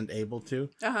 he wasn't able to.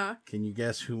 Uh-huh. Can you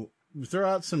guess who? Throw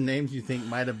out some names you think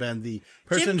might have been the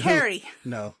person Jim Carrey.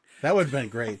 No, that would have been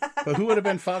great. But who would have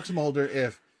been Fox Mulder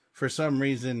if, for some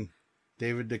reason,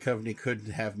 David Duchovny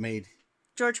couldn't have made...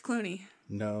 George Clooney.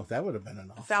 No, that would have been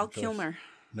an awesome Val choice. Kilmer.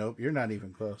 Nope, you're not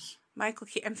even close. Michael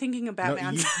Keaton. I'm thinking of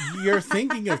Batman. No, you're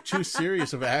thinking of too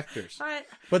serious of actors.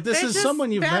 But this is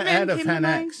someone you've met at a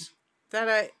FanX. That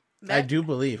I met? I do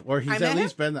believe. Or he's at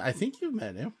least been... I think you've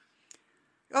met him.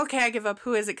 Okay, I give up.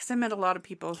 Who is it? Because I met a lot of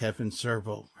people. Kevin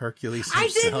Sorbo, Hercules himself. I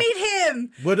did meet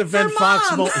him! Would have been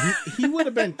Fox Mulder. He would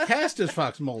have been cast as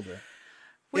Fox Mulder.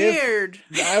 Weird.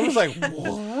 I was like,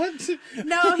 what?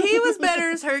 No, he was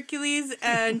better as Hercules,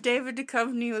 and David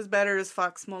Duchovny was better as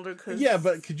Fox Mulder. Yeah,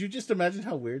 but could you just imagine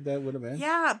how weird that would have been?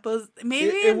 Yeah,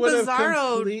 maybe in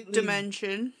Bizarro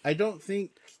dimension. I don't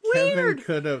think Kevin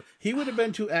could have. He would have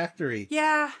been too actory.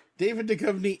 Yeah. David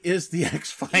Duchovny is the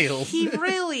X-Files. He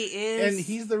really is. And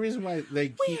he's the reason why they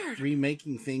keep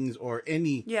remaking things or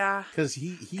any... Yeah. Because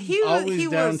he's always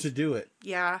down to do it.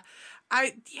 Yeah.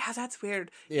 That's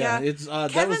weird. Yeah, it's...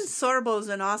 Kevin Sorbo's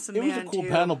an awesome man, too. It was a cool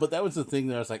panel, but that was the thing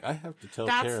that I was like, I have to tell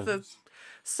Tara.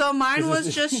 So mine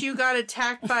was just you got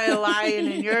attacked by a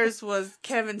lion, and yours was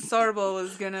Kevin Sorbo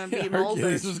was going to be Mulder.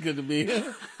 Hercules was going to be...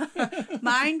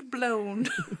 Mind blown.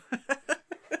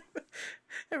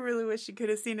 I really wish you could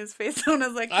have seen his face when I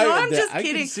was like, no, I'm just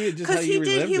kidding. Because he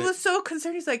did. He was so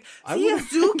concerned. He's like, see a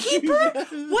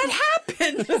zookeeper? What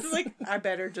happened? I was like, I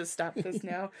better just stop this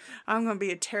now. I'm going to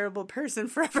be a terrible person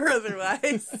forever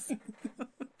otherwise.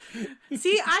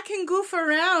 See, I can goof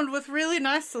around with really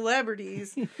nice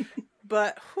celebrities.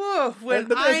 But,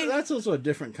 that's also a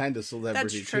different kind of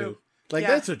celebrity, that's true. Too.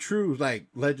 That's a true,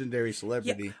 legendary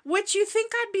celebrity. Yeah. Which you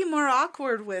think I'd be more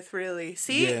awkward with, really.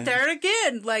 See, there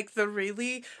again, the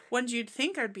really ones you'd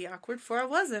think I'd be awkward for, I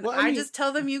wasn't. Well, I mean, just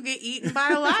tell them you get eaten by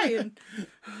a lion.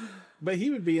 But he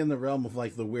would be in the realm of,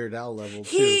 the Weird Al level,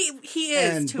 too. He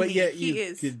is, but yet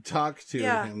you could talk to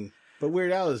him. But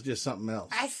Weird Al is just something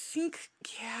else. I think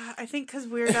because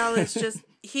Weird Al is just,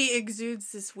 he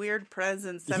exudes this weird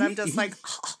presence that I'm just like...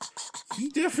 He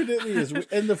definitely is.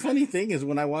 And the funny thing is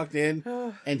when I walked in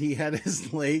and he had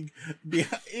his leg,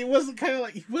 it wasn't kind of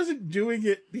he wasn't doing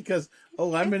it because,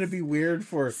 I'm going to be weird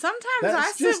for... Sometimes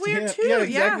I sit weird too. Yeah,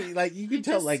 exactly. Yeah. You could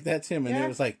tell that's him. And it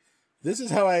was this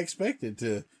is how I expected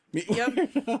to meet Weird.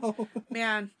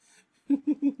 Man.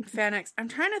 FanX. I'm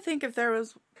trying to think if there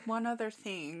was one other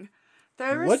thing.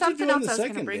 There was something else I was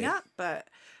going to bring up, but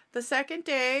the second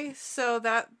day, so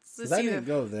that's... I didn't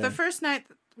go there. The first night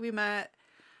we met...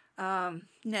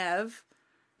 Nev,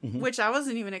 which I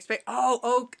wasn't even expecting.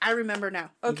 Oh, I remember now.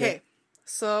 Okay.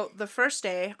 So the first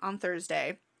day on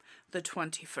Thursday, the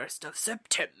 21st of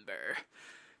September,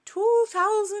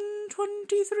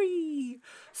 2023.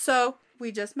 So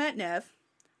we just met Nev.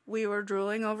 We were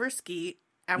drooling over Skeet,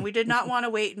 and we did not want to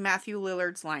wait in Matthew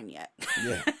Lillard's line yet.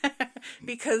 Yeah.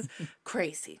 Because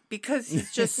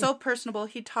he's just so personable.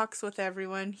 He talks with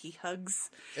everyone. He hugs.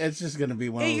 It's just going to be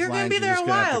one of those You're lines going to be there a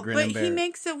while, but he bear.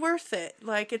 makes it worth it.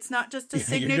 Like, it's not just a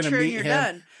signature you're and you're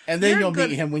done. And then You're you'll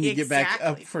good- meet him when you get back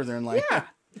up further in life. Yeah.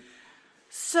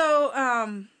 So,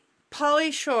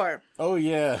 Pauly Shore. Oh,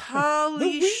 yeah.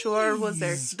 Pauly Shore was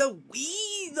there. The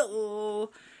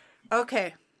Weasel.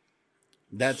 Okay.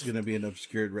 That's going to be an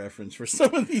obscured reference for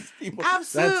some of these people.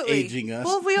 Absolutely. That's aging us.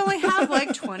 Well, we only have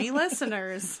like 20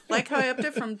 listeners. Like how I upped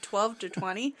it from 12 to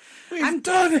 20. We've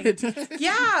done it.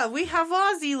 Yeah, we have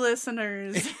Aussie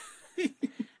listeners.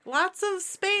 Lots of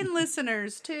Spain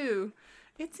listeners, too.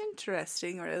 It's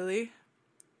interesting, really.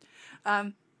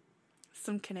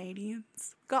 Some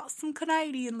Canadians. Got some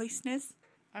Canadian listeners.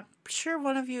 I'm sure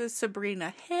one of you is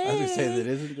Sabrina. Hey. I was going to say, that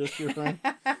isn't just your friend.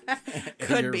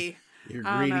 Could be. Your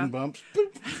greeting bumps.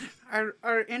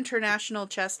 Our international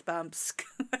chest bumps.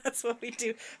 That's what we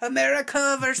do.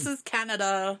 America versus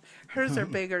Canada. Hers are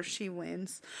bigger. She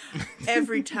wins.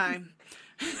 Every time.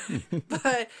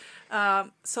 But,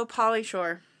 so Pauly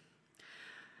Shore.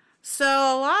 So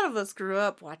a lot of us grew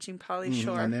up watching Pauly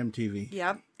Shore. On MTV.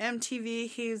 Yep. MTV.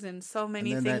 He's in so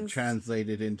many and then things. that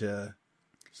translated into...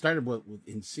 Started with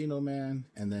Encino Man,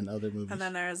 and then other movies. And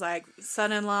then there's like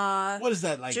Son-in-Law. What is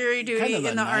that like? Jury Duty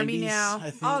in the Army 90s, now. I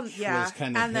think, Oh yeah, was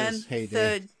kind of and then his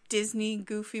heyday. the Disney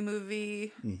Goofy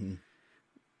movie. Mm-hmm.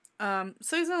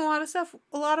 So he's in a lot of stuff.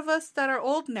 A lot of us that are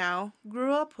old now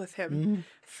grew up with him. Mm-hmm.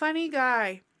 Funny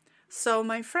guy. So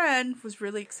my friend was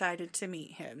really excited to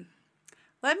meet him.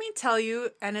 Let me tell you,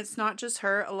 and it's not just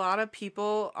her. A lot of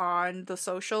people on the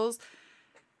socials.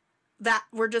 That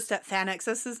we're just at FanX.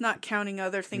 This is not counting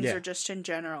other things or just in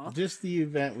general. Just the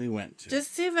event we went to.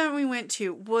 Just the event we went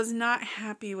to was not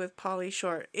happy with Pauly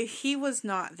Shore. He was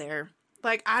not there.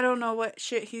 Like, I don't know what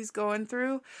shit he's going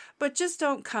through, but just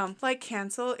don't come. Like,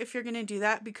 cancel if you're going to do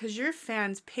that because your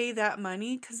fans pay that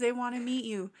money because they want to meet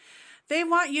you. They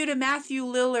want you to Matthew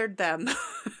Lillard them.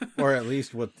 Or at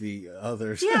least what the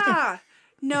others. Yeah.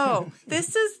 No.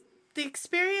 This is the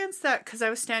experience that, because I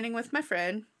was standing with my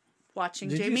friend. Watching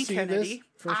Did Jamie you see Kennedy.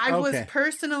 this? I was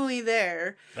personally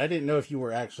there. I didn't know if you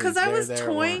were actually because I was there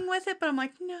toying with it, but I'm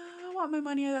like, no, I want my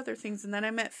money on other things. And then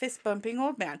I met fist bumping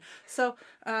old man. So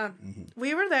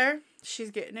we were there.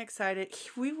 She's getting excited.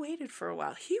 We waited for a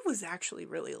while. He was actually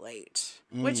really late,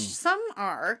 which some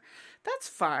are. That's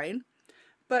fine.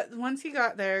 But once he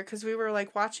got there, because we were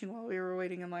like watching while we were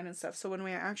waiting in line and stuff. So when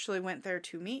we actually went there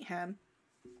to meet him,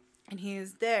 and he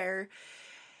is there,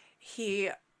 he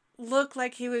looked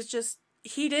like he was just...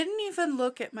 He didn't even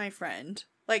look at my friend.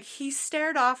 Like, he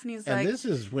stared off and he's like... And this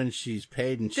is when she's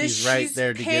paid and she's right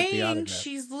there to get the autograph.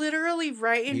 She's literally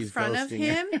right in front of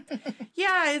him.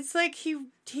 Yeah, it's like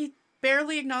he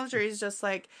barely acknowledged her. He's just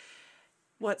like,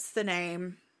 what's the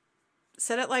name?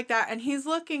 Said it like that. And he's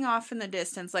looking off in the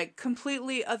distance, like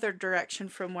completely other direction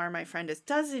from where my friend is.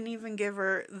 Doesn't even give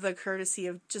her the courtesy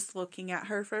of just looking at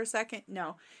her for a second.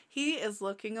 No, he is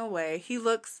looking away. He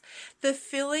looks... The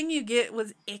feeling you get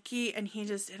was icky and he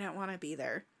just didn't want to be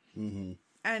there. Mm-hmm.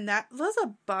 And that was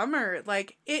a bummer.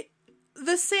 Like,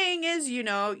 the saying is, you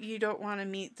know, you don't want to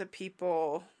meet the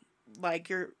people like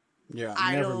your idols.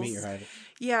 Never meet your idol.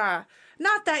 Yeah.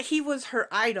 Not that he was her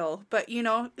idol, but, you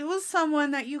know, it was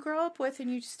someone that you grow up with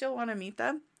and you still want to meet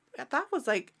them. That was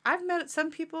like, I've met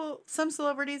some people, some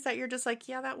celebrities that you're just like,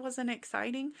 yeah, that wasn't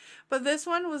exciting. But this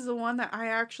one was the one that I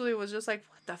actually was just like,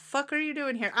 what the fuck are you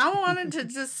doing here? I wanted to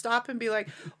just stop and be like,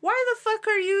 why the fuck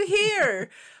are you here?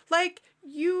 Like,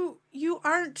 you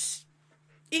aren't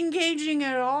engaging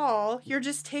at all. You're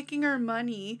just taking her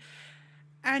money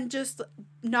and just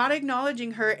not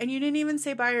acknowledging her. And you didn't even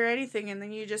say bye or anything. And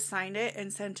then you just signed it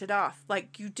and sent it off.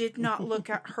 Like, you did not look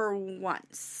at her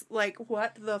once. Like,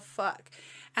 what the fuck?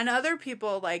 And other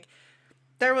people, like,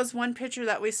 there was one picture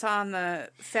that we saw in the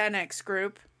FanX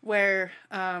group where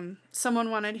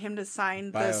someone wanted him to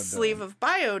sign the sleeve of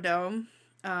Biodome,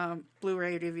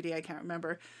 Blu-ray or DVD, I can't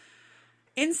remember.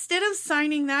 Instead of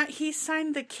signing that, he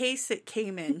signed the case it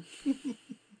came in.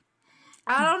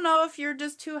 I don't know if you're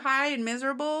just too high and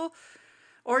miserable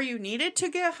or you needed to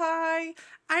get high.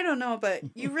 I don't know, but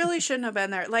you really shouldn't have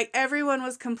been there. Like, everyone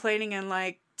was complaining and,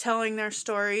 like, telling their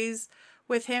stories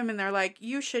with him, and they're like,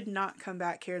 you should not come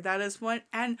back here. That is one.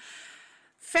 And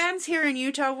fans here in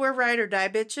Utah, we're ride or die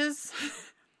bitches.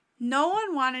 No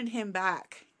one wanted him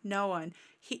back. No one.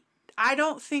 I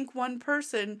don't think one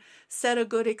person said a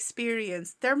good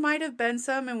experience. There might have been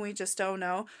some and we just don't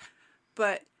know.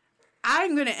 But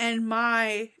I'm going to end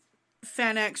my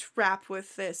FanX wrap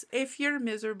with this. If you're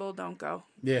miserable, don't go.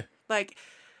 Yeah. Like,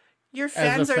 your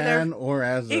fans as a are fan there. or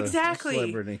as a Exactly.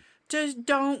 celebrity. Just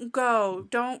don't go.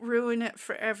 Don't ruin it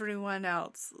for everyone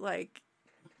else. Like,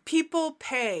 people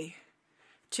pay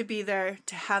to be there,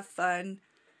 to have fun.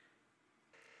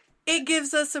 It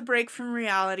gives us a break from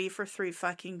reality for 3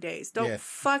 fucking days. Don't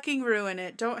fucking ruin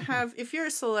it. Don't have, if you're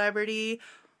a celebrity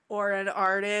or an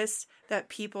artist that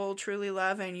people truly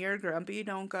love and you're grumpy,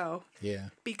 don't go. Yeah.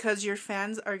 Because your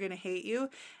fans are going to hate you.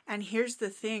 And here's the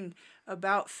thing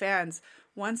about fans.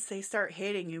 Once they start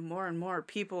hating you, more and more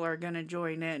people are going to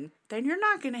join in. Then you're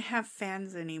not going to have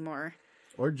fans anymore.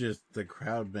 Or just the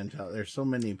crowd mentality. There's so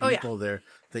many people there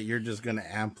that you're just going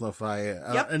to amplify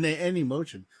an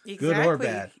emotion, good or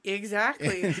bad.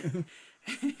 Exactly.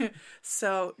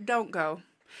 So don't go.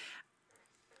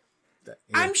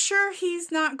 I'm sure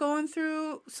he's not going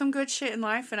through some good shit in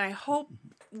life, and I hope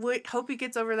he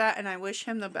gets over that, and I wish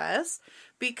him the best,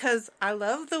 because I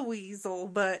love the Weasel,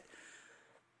 but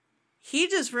he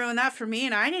just ruined that for me,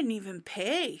 and I didn't even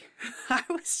pay. I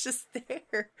was just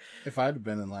there. If I'd have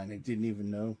been in line, I didn't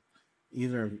even know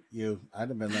either of you. I'd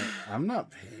have been like, I'm not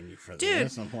paying you for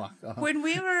this. And walk off. When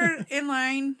we were in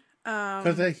line...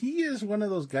 Because he is one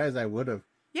of those guys I would have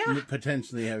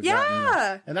potentially have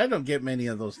gotten. And I don't get many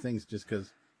of those things just because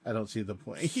I don't see the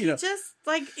point. You know? Just,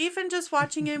 like, even just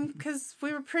watching him, because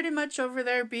we were pretty much over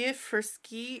there, be it for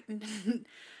Skeet...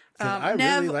 I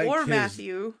Nev really or his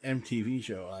Matthew MTV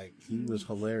show. Like, he was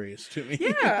hilarious to me.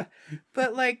 Yeah.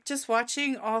 But, like, just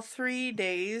watching all 3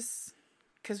 days,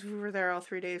 because we were there all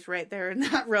 3 days right there in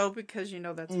that row, because, you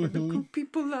know, that's where the cool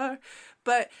people are.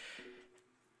 But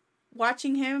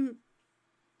watching him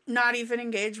not even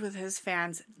engage with his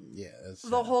fans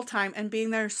the whole time and being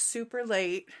there super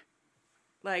late,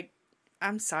 like,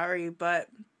 I'm sorry, but,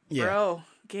 bro...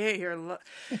 Get your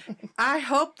I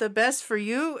hope the best for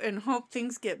you and hope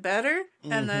things get better.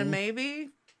 And then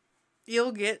maybe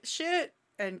you'll get shit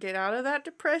and get out of that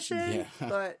depression. Yeah.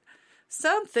 But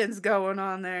something's going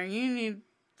on there. You need,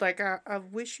 like, I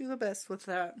wish you the best with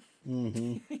that.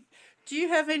 Do you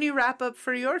have any wrap up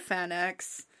for your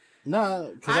FanX?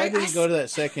 No, because I didn't go to that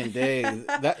second day.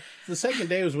 The second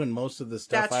day was when most of the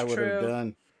stuff I would have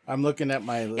done. I'm looking at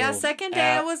my little second day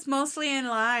I was mostly in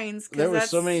lines. There were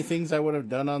so many things I would have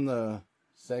done on the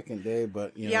second day,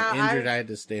 but, you know, injured, I had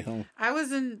to stay home. I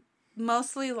was in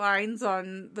mostly lines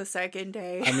on the second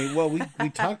day. I mean, well, we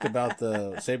talked about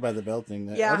the Saved by the Bell thing.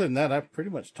 Other than that, I pretty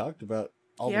much talked about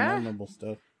all the memorable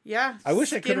stuff. Yeah. I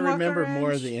wish I could have remembered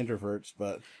more of the introverts,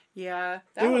 but... Yeah.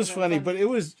 It was funny, but it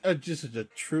was just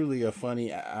truly a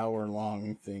funny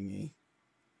hour-long thingy.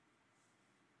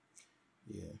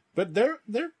 Yeah. But they're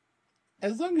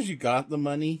as long as you got the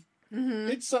money,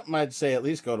 it's something I'd say at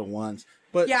least go to once.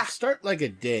 But start like a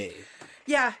day.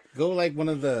 Yeah. Go like one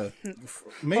of the...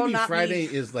 Maybe Friday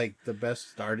is like the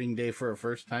best starting day for a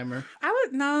first-timer.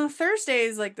 No, Thursday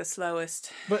is like the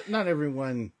slowest. But not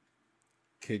everyone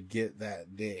could get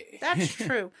that day. That's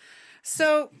true.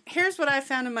 So, here's what I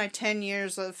found in my 10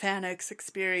 years of FanX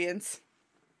experience.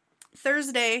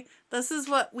 Thursday, this is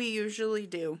what we usually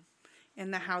do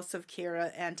in the House of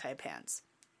Kira Anti-Pants.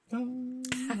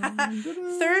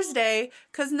 Thursday,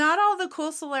 because not all the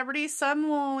cool celebrities, some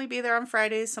will only be there on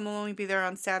Friday, some will only be there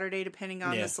on Saturday, depending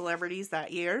on the celebrities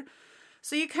that year.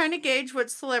 So you kind of gauge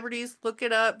what celebrities, look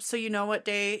it up so you know what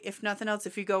day. If nothing else,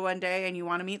 if you go one day and you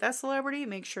want to meet that celebrity,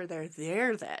 make sure they're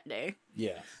there that day.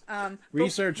 Yeah.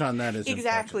 Research on that is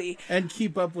exactly important. And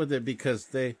keep up with it because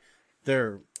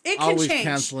they're always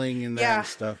canceling and that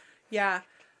stuff. Yeah.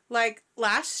 Like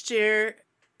last year,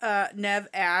 Nev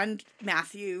and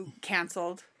Matthew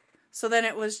canceled. So then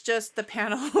it was just the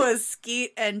panel was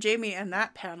Skeet and Jamie, and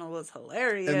that panel was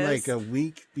hilarious. And like a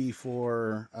week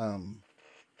before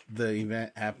the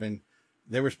event happened,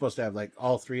 they were supposed to have like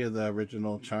all 3 of the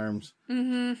original charms.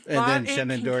 And then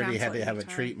Shannon Doherty had to have a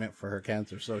treatment for her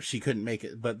cancer, so she couldn't make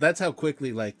it. But that's how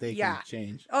quickly like they can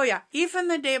change. Oh yeah, even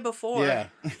the day before. Yeah.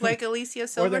 Like Alicia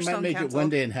Silverstone or they might make canceled. it one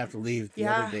day and have to leave the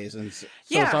other days. And so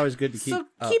it's always good to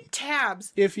keep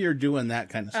tabs. If you're doing that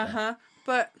kind of stuff.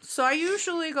 But so I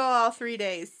usually go all 3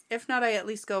 days. If not, I at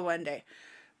least go one day.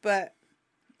 But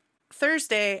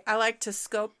Thursday, I like to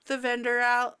scope the vendor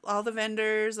out, all the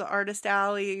vendors, the artist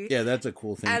alley. Yeah, that's a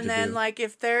cool thing to do. And then, like,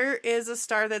 if there is a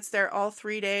star that's there all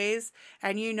 3 days,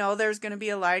 and you know there's going to be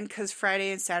a line because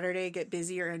Friday and Saturday get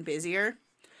busier and busier,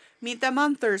 meet them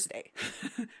on Thursday.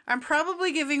 I'm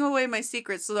probably giving away my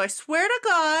secrets, so I swear to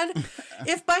God,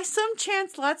 if by some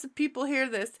chance lots of people hear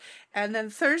this, and then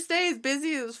Thursday is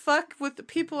busy as fuck with the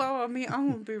people I want to meet,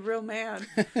 I'm going to be real mad.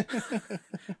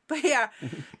 But yeah,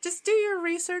 just do your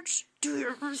research. Do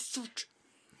your research.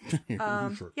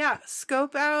 Yeah,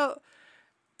 scope out,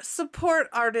 support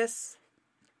artists,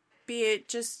 be it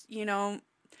just,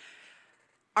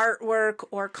 artwork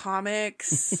or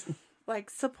comics. Like,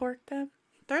 support them.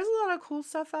 There's a lot of cool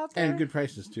stuff out there. And good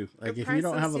prices, too. Like, if you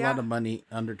don't have a lot of money,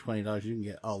 under $20, you can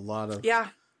get a lot of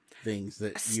things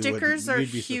that stickers are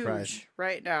you'd be huge surprised.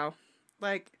 right now.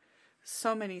 Like,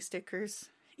 so many stickers.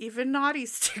 Even naughty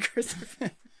stickers.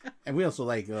 And we also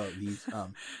like these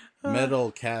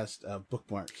metal cast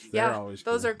bookmarks. They're always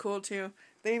cool. Those are cool, too.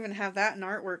 They even have that in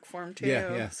artwork form, too.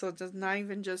 Yeah. So it's not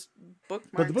even just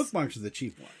bookmarks. But the bookmarks are the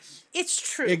cheap ones. It's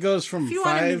true. It goes from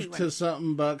 $5 to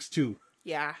something bucks to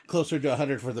closer to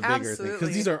 $100 for the bigger thing.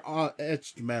 Because these are all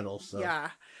etched metal. So. Yeah.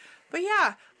 But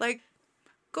yeah, like,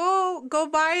 go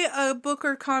buy a book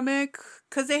or comic,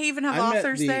 because they even have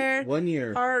authors there. One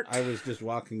year, I was just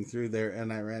walking through there,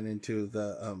 and I ran into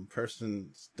the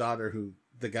person's daughter,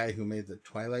 the guy who made the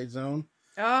Twilight Zone.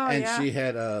 Oh, and she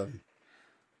had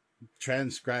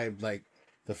transcribed, like,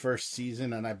 the first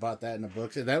season, and I bought that in a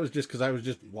book. And that was just because I was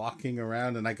just walking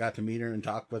around, and I got to meet her and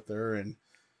talk with her, and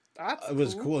it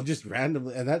was cool. Just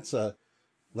randomly, and that's a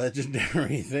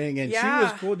legendary thing. And she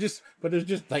was cool, but it was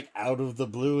just, like, out of the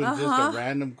blue and just a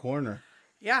random corner.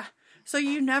 Yeah. So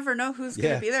you never know who's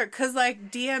going to be there. Because,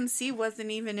 like, DMC wasn't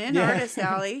even in Artist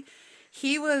Alley.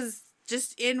 He was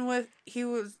just Celebrity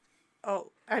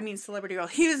Girl.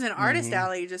 He was in Artist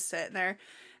Alley just sitting there.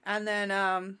 And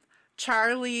then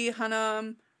Charlie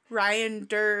Hunnam, Ryan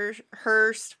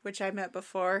Hurst, which I met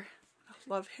before. I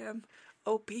love him.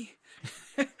 Opie.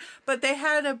 But they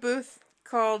had a booth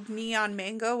called Neon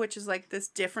Mango, which is like this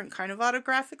different kind of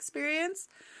autograph experience,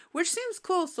 which seems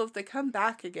cool. So if they come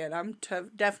back again, I'm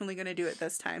definitely going to do it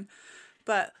this time.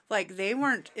 But like they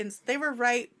were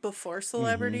right before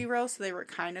Celebrity Row, so they were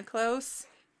kind of close.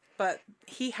 But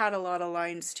he had a lot of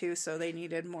lines too, so they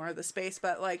needed more of the space.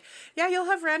 But like, yeah, you'll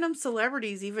have random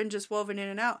celebrities even just woven in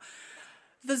and out.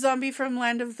 The zombie from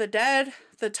Land of the Dead,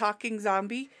 the talking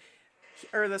zombie,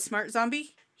 or the smart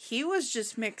zombie, he was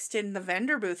just mixed in the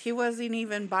vendor booth. He wasn't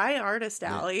even by Artist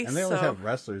Alley. And they always have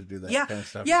wrestlers do that kind of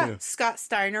stuff too. Yeah, Scott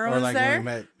Steiner was there. When we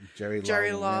met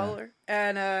Jerry Lawler.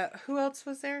 And who else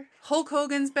was there? Hulk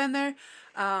Hogan's been there.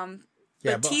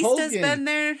 Batista's been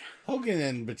there. Hogan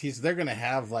and Batista, they're going to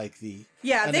have like the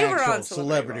they were on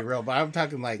Celebrity Row, but I'm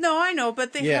talking like... No, I know,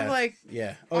 but they have like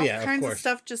all kinds of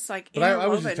stuff just like But I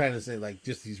was just trying to say like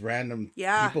just these random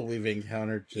people we've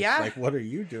encountered, just like, what are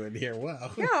you doing here?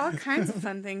 Wow. Yeah, all kinds of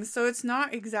fun things. So it's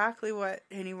not exactly what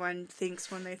anyone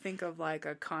thinks when they think of like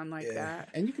a con like that.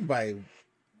 And you can buy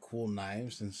cool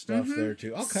knives and stuff there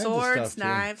too. All kinds Swords, of stuff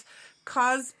knives.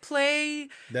 Cosplay,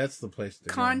 that's the place to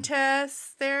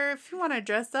contests go. There if you want to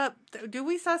dress up.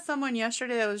 We saw someone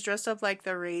yesterday that was dressed up like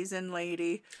the raisin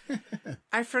lady.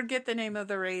 I forget the name of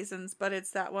the raisins, but it's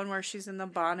that one where she's in the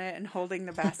bonnet and holding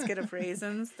the basket of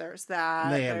raisins. There's that.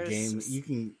 And they have games. You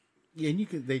can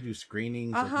they do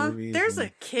screenings of movies. There's a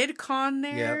kid con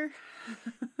there.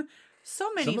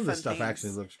 So many. Some of the fun stuff things.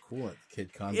 actually looks cool at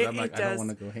Kid Con. But I'm like, I don't want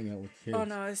to go hang out with kids. Oh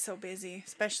no, it's so busy,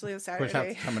 especially on Saturday. Of course,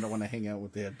 half the time I don't want to hang out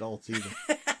with the adults either.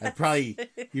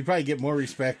 You'd probably get more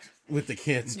respect with the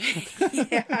kids.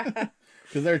 Yeah,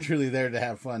 because they're truly there to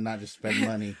have fun, not just spend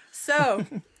money. So,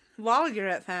 while you're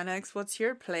at FanX, what's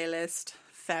your playlist,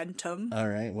 Phantom? All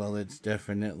right, well, it's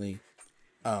definitely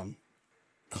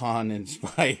con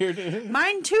inspired.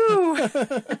 Mine too.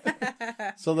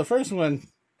 So the first one,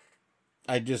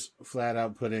 I just flat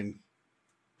out put in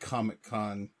Comic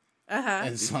Con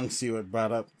and Song Siwat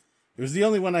brought up. It was the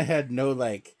only one I had no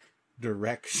like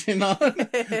direction on.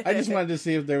 I just wanted to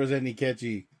see if there was any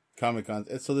catchy Comic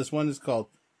Cons. So this one is called.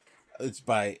 It's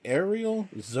by Ariel,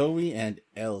 Zoe, and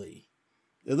Ellie.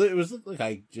 It was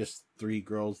like just three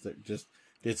girls that just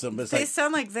did something. They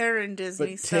sound like they're in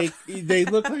Disney stuff. They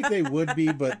look like they would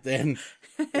be, but then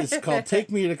it's called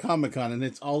Take Me to Comic Con, and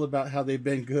it's all about how they've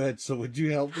been good. So would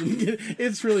you help them get...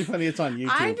 It's really funny. It's on YouTube.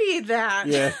 I need that.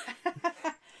 Yeah.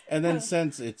 And then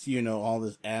since it's, all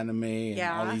this anime and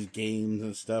all these games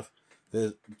and stuff,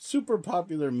 the super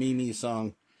popular Mimi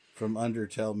song from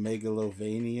Undertale,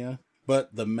 Megalovania,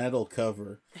 but the metal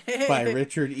cover by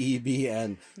Richard E.B.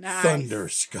 and Thunder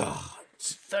Scott.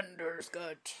 Thunder's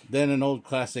good. Then an old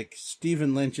classic,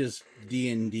 Stephen Lynch's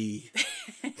D&D.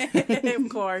 Of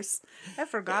course. I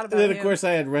forgot about it. Then, of course,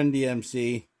 I had Run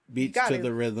DMC, Beats to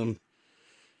the Rhythm.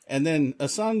 And then a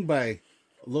song by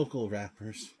local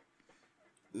rappers.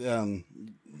 That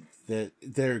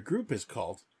their group is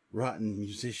called Rotten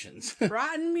Musicians.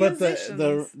 Rotten Musicians.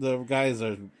 But the guys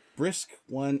are Brisk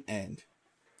One and...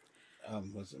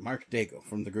 was it Mark Dago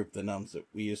from the group The Numbs that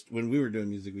we used when we were doing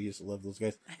music. We used to love those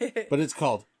guys, but it's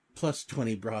called Plus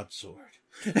 20 Broadsword.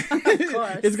 Of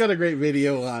course. It's got a great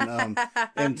video on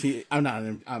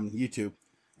YouTube.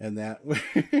 And that where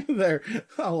they're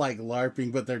all like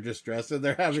LARPing, but they're just dressed and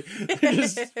they're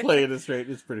just playing it straight.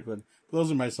 It's pretty fun.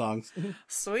 Those are my songs.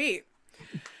 Sweet.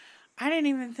 I didn't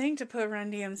even think to put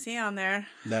Run DMC on there.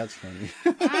 That's funny.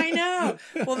 I know.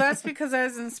 Well, that's because I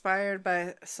was inspired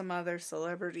by some other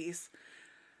celebrities.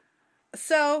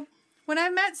 So, when I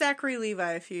met Zachary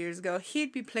Levi a few years ago,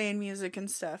 he'd be playing music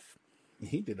and stuff.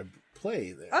 He did a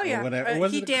play there. Oh, yeah.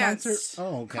 Was he it a danced. concert?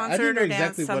 Oh, okay. Concert I didn't know or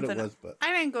exactly dance, what it something. was, but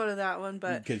I didn't go to that one,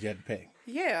 but... because you had to pay.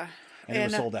 Yeah. And it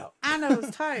was sold out. And I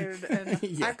was tired. And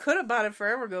Yeah. I could have bought it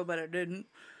forever ago, but I didn't.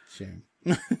 Shame.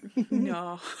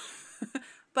 No.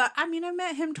 But, I mean, I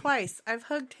met him twice. I've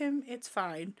hugged him. It's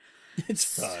fine.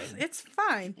 It's fine. It's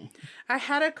fine. I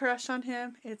had a crush on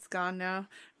him. It's gone now.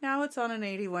 Now it's on an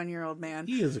 81-year-old man.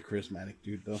 He is a charismatic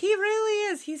dude, though. He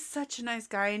really is. He's such a nice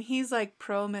guy. And he's like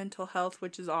pro mental health,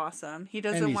 which is awesome. He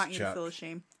doesn't want you to feel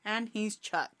ashamed. And he's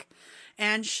Chuck.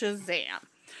 And Shazam.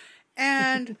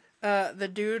 And the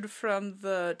dude from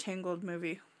the Tangled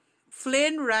movie.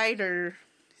 Flynn Rider.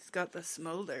 He's got the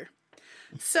smolder.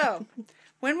 So,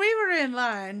 when we were in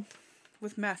line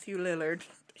with Matthew Lillard,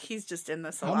 he's just in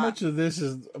this a lot. How much of this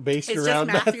is based It's around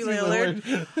just Matthew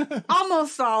Lillard?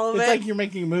 Almost all of it. It's like you're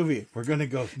making a movie. We're going to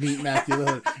go meet Matthew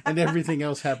Lillard, and everything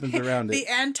else happens around it. The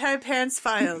Anti-Pants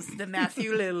Files, the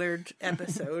Matthew Lillard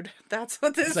episode. That's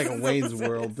what this is. It's like a Wayne's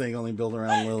World thing, only built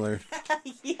around Lillard.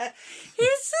 Yeah. He's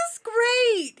just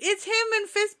great. It's him and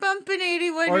fist bumping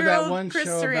 81-year-old Or that one Chris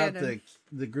show Sarandon. about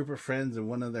the group of friends, and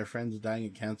one of their friends dying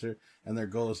of cancer, and their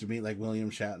goal is to meet like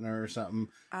William Shatner or something.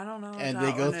 I don't know. And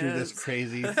they go through this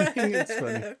crazy thing. It's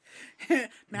funny.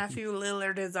 Matthew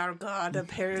Lillard is our god,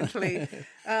 apparently.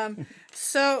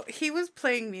 So he was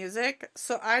playing music,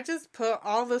 so I just put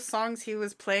all the songs he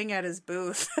was playing at his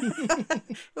booth.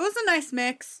 It was a nice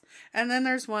mix. And then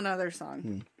there's one other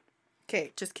song.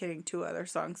 Okay, just kidding. 2 other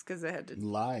songs because I had to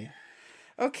lie.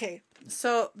 Okay,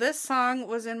 so this song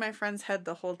was in my friend's head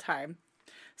the whole time.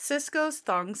 Cisco's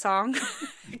Thong Song,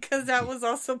 because that was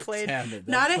also played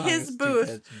not at his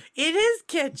booth. It is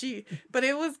catchy, but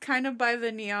it was kind of by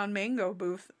the Neon Mango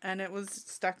booth, and it was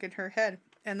stuck in her head.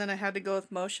 And then I had to go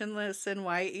with Motionless in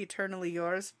White, Eternally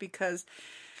Yours, because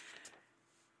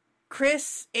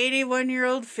Chris,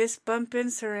 81-year-old fist bumping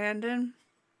Sarandon,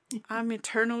 I'm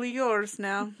eternally yours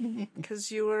now,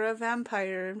 because you were a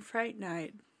vampire in Fright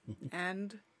Night,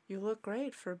 and you look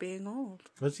great for being old.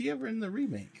 Was he ever in the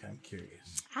remake? I'm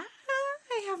curious.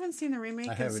 I haven't seen the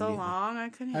remake in so long. I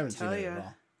couldn't even tell you.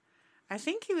 I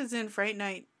think he was in Fright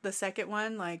Night, the second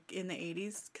one, like in the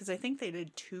 80s, because I think they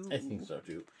did 2. I think so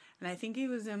too. And I think he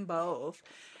was in both.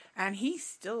 And he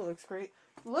still looks great.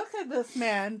 Look at this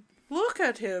man. Look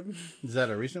at him. Is that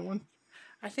a recent one?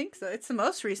 I think so. It's the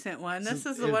most recent one. This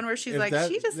is the one where she's like,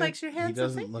 she just likes your hands. He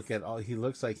doesn't look at all. He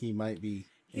looks like he might be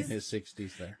in his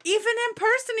 60s there. Even in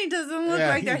person, he doesn't look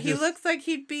like that. He looks like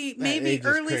he'd be maybe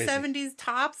early 70s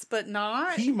tops, but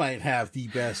not. He might have the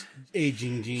best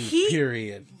aging genes,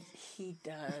 period. He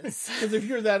does. Because if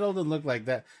you're that old and look like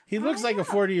that, he looks like a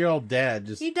 40-year-old dad.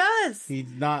 He does. He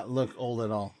not look old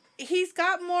at all. He's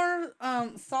got more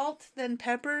salt than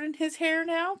pepper in his hair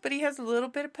now, but he has a little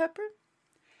bit of pepper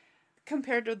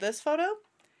compared to this photo.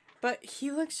 But he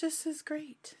looks just as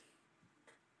great.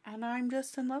 And I'm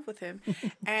just in love with him.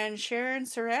 And Sharon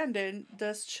Sarandon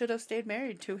just should have stayed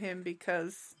married to him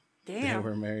because, damn. They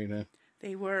were married.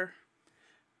 They were.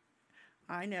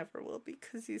 I never will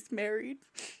because he's married.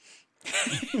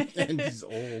 And he's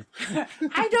old.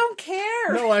 I don't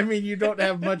care. No, I mean, you don't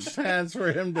have much chance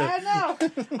for him to... I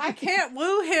know. I can't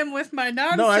woo him with my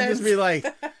nonsense. No, I'd just be like,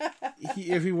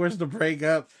 if he was to break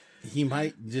up, he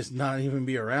might just not even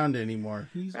be around anymore.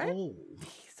 He's old.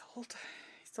 He's old.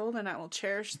 He's old, and I will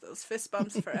cherish those fist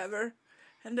bumps forever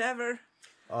and ever.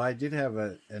 Oh, I did have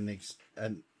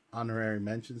an honorary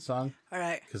mention song. All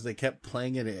right. Because they kept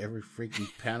playing it at every freaking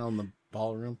panel in the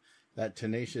ballroom. That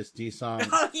Tenacious D song,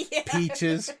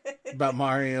 Peaches, about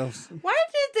Mario's. Why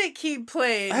did they keep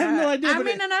playing? I have no idea. I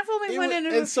mean, and I've only went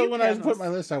into and so when panels. I put my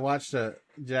list, I watched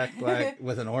Jack Black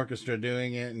with an orchestra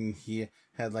doing it, and he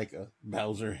had like a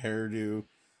Bowser hairdo,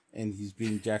 and he's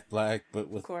being Jack Black, but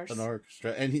with an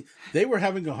orchestra. And they were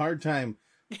having a hard time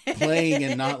playing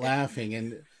and not laughing.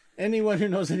 And anyone who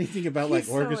knows anything about like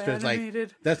orchestras,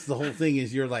 like that's the whole thing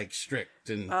is you're like strict,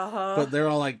 and but they're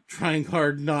all like trying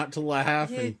hard not to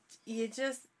laugh. You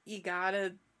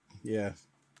gotta. Yeah.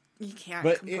 You can't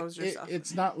but compose yourself.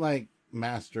 It's not like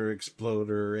Master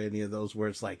Exploder or any of those where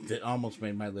it's like that almost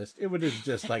made my list. It would have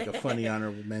just like a funny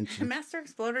honorable mention. Master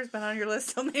Exploder's been on your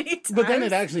list so many times. But then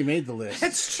it actually made the list.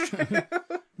 That's true.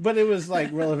 But it was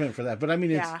like relevant for that. But I mean,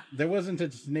 Yeah. there wasn't a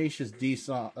Tenacious D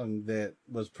song that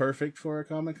was perfect for a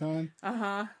Comic-Con.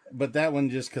 Uh-huh. But that one,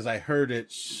 just because I heard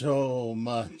it so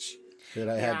much that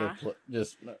I had to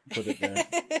just put it there.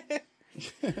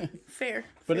 Fair.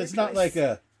 But Fair it's not choice.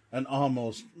 like an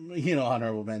almost,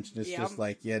 honorable mention. It's just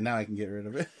like, now I can get rid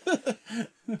of it.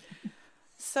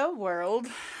 So, world.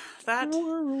 That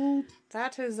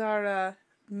is our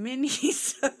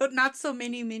mini-sode. Not so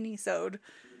mini-sode.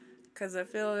 Because I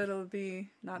feel it'll be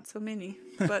not so many.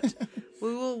 But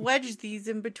we will wedge these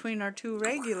in between our 2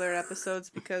 regular episodes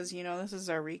because, this is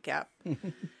our recap.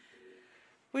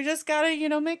 We just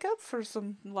gotta, make up for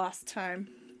some lost time.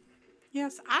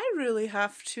 Yes, I really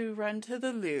have to run to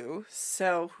the loo.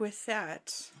 So, with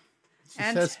that... She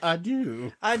says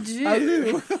adieu.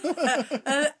 Adieu.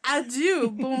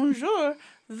 Adieu. Bonjour.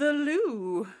 The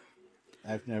loo.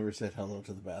 I've never said hello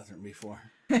to the bathroom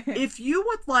before. If you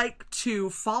would like to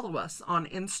follow us on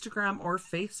Instagram or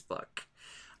Facebook.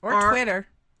 Or Twitter.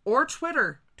 Or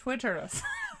Twitter. Twitter us.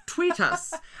 Tweet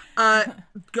us.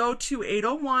 Go to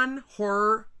 801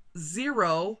 Horror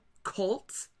 0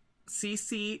 Cult,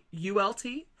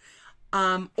 CCULT.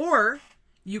 Or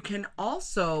you can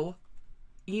also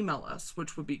email us,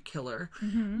 which would be killer,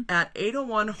 at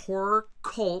 801 Horror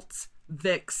Cult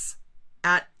Vix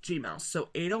at Gmail. So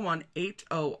 801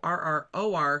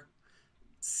 HORROR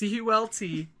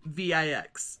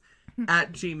CULTVIX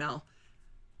at Gmail.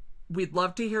 We'd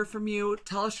love to hear from you.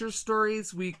 Tell us your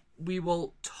stories. We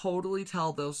will totally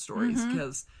tell those stories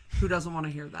because who doesn't want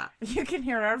to hear that? You can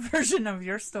hear our version of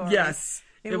your story. Yes.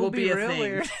 It will be a real thing.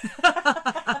 Weird.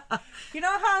 You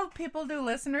know how people do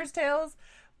listeners' tales?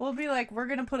 We'll be like, we're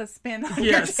going to put a spin on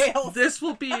your tales. This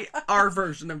will be our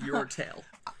version of your tale.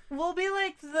 We'll be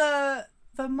like the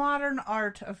modern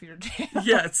art of your tale.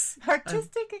 Yes.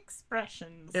 Artistic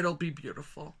expressions. It'll be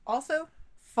beautiful. Also,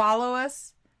 follow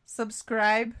us,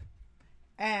 subscribe,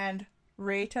 and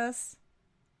rate us.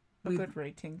 A good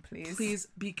rating, please. Please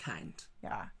be kind.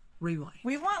 Yeah. Rewind.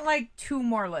 We want like 2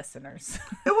 more listeners.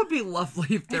 It would be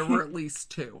lovely if there were at least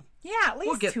 2. Yeah, at least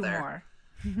We'll get 2 there. more.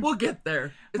 We'll get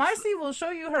there. Marcy will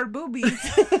show you her boobies.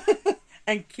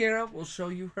 And Kira will show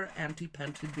you her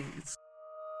anti-pented beads.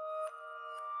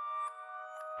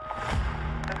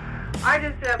 I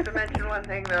just have to mention one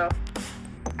thing, though.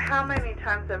 How many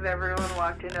times have everyone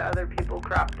walked into other people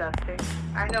crop dusting?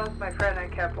 I know with my friend I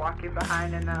kept walking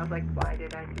behind, and I was like, why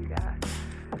did I do that?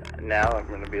 Now I'm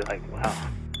going to be like, wow.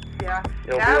 Yeah.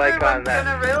 It'll now be like on everyone's that.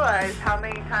 going to realize how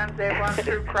many times they've gone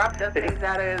through crop dusting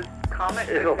that is comic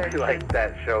book It'll be fiction. like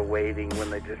that show Waiting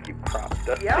when they just keep crop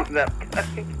dusting Yep. that guy.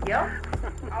 Yep.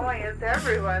 Oh, it's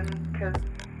everyone, because,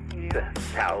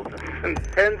 Thousands and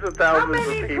tens of how thousands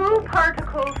many of people. poop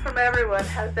particles from everyone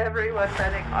has everyone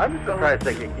been exposed I'm surprised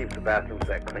they to? can keep the bathrooms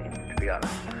that clean, to be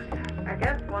honest. I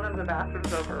guess one of the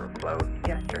bathrooms overflowed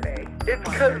yesterday. It's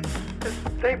because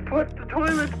they put the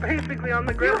toilets basically on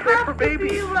the You ground there for have to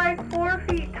babies. be like 4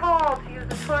 feet tall to use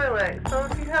a toilet. So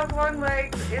if you have one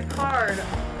leg, it's hard.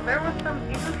 There was some,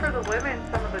 even for the women,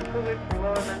 some of the toilets were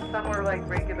low, and then some were like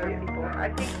regular people. I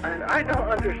think. And I don't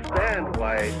understand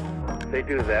why they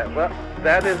do that. Well,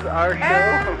 that is our show.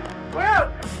 And we're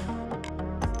out.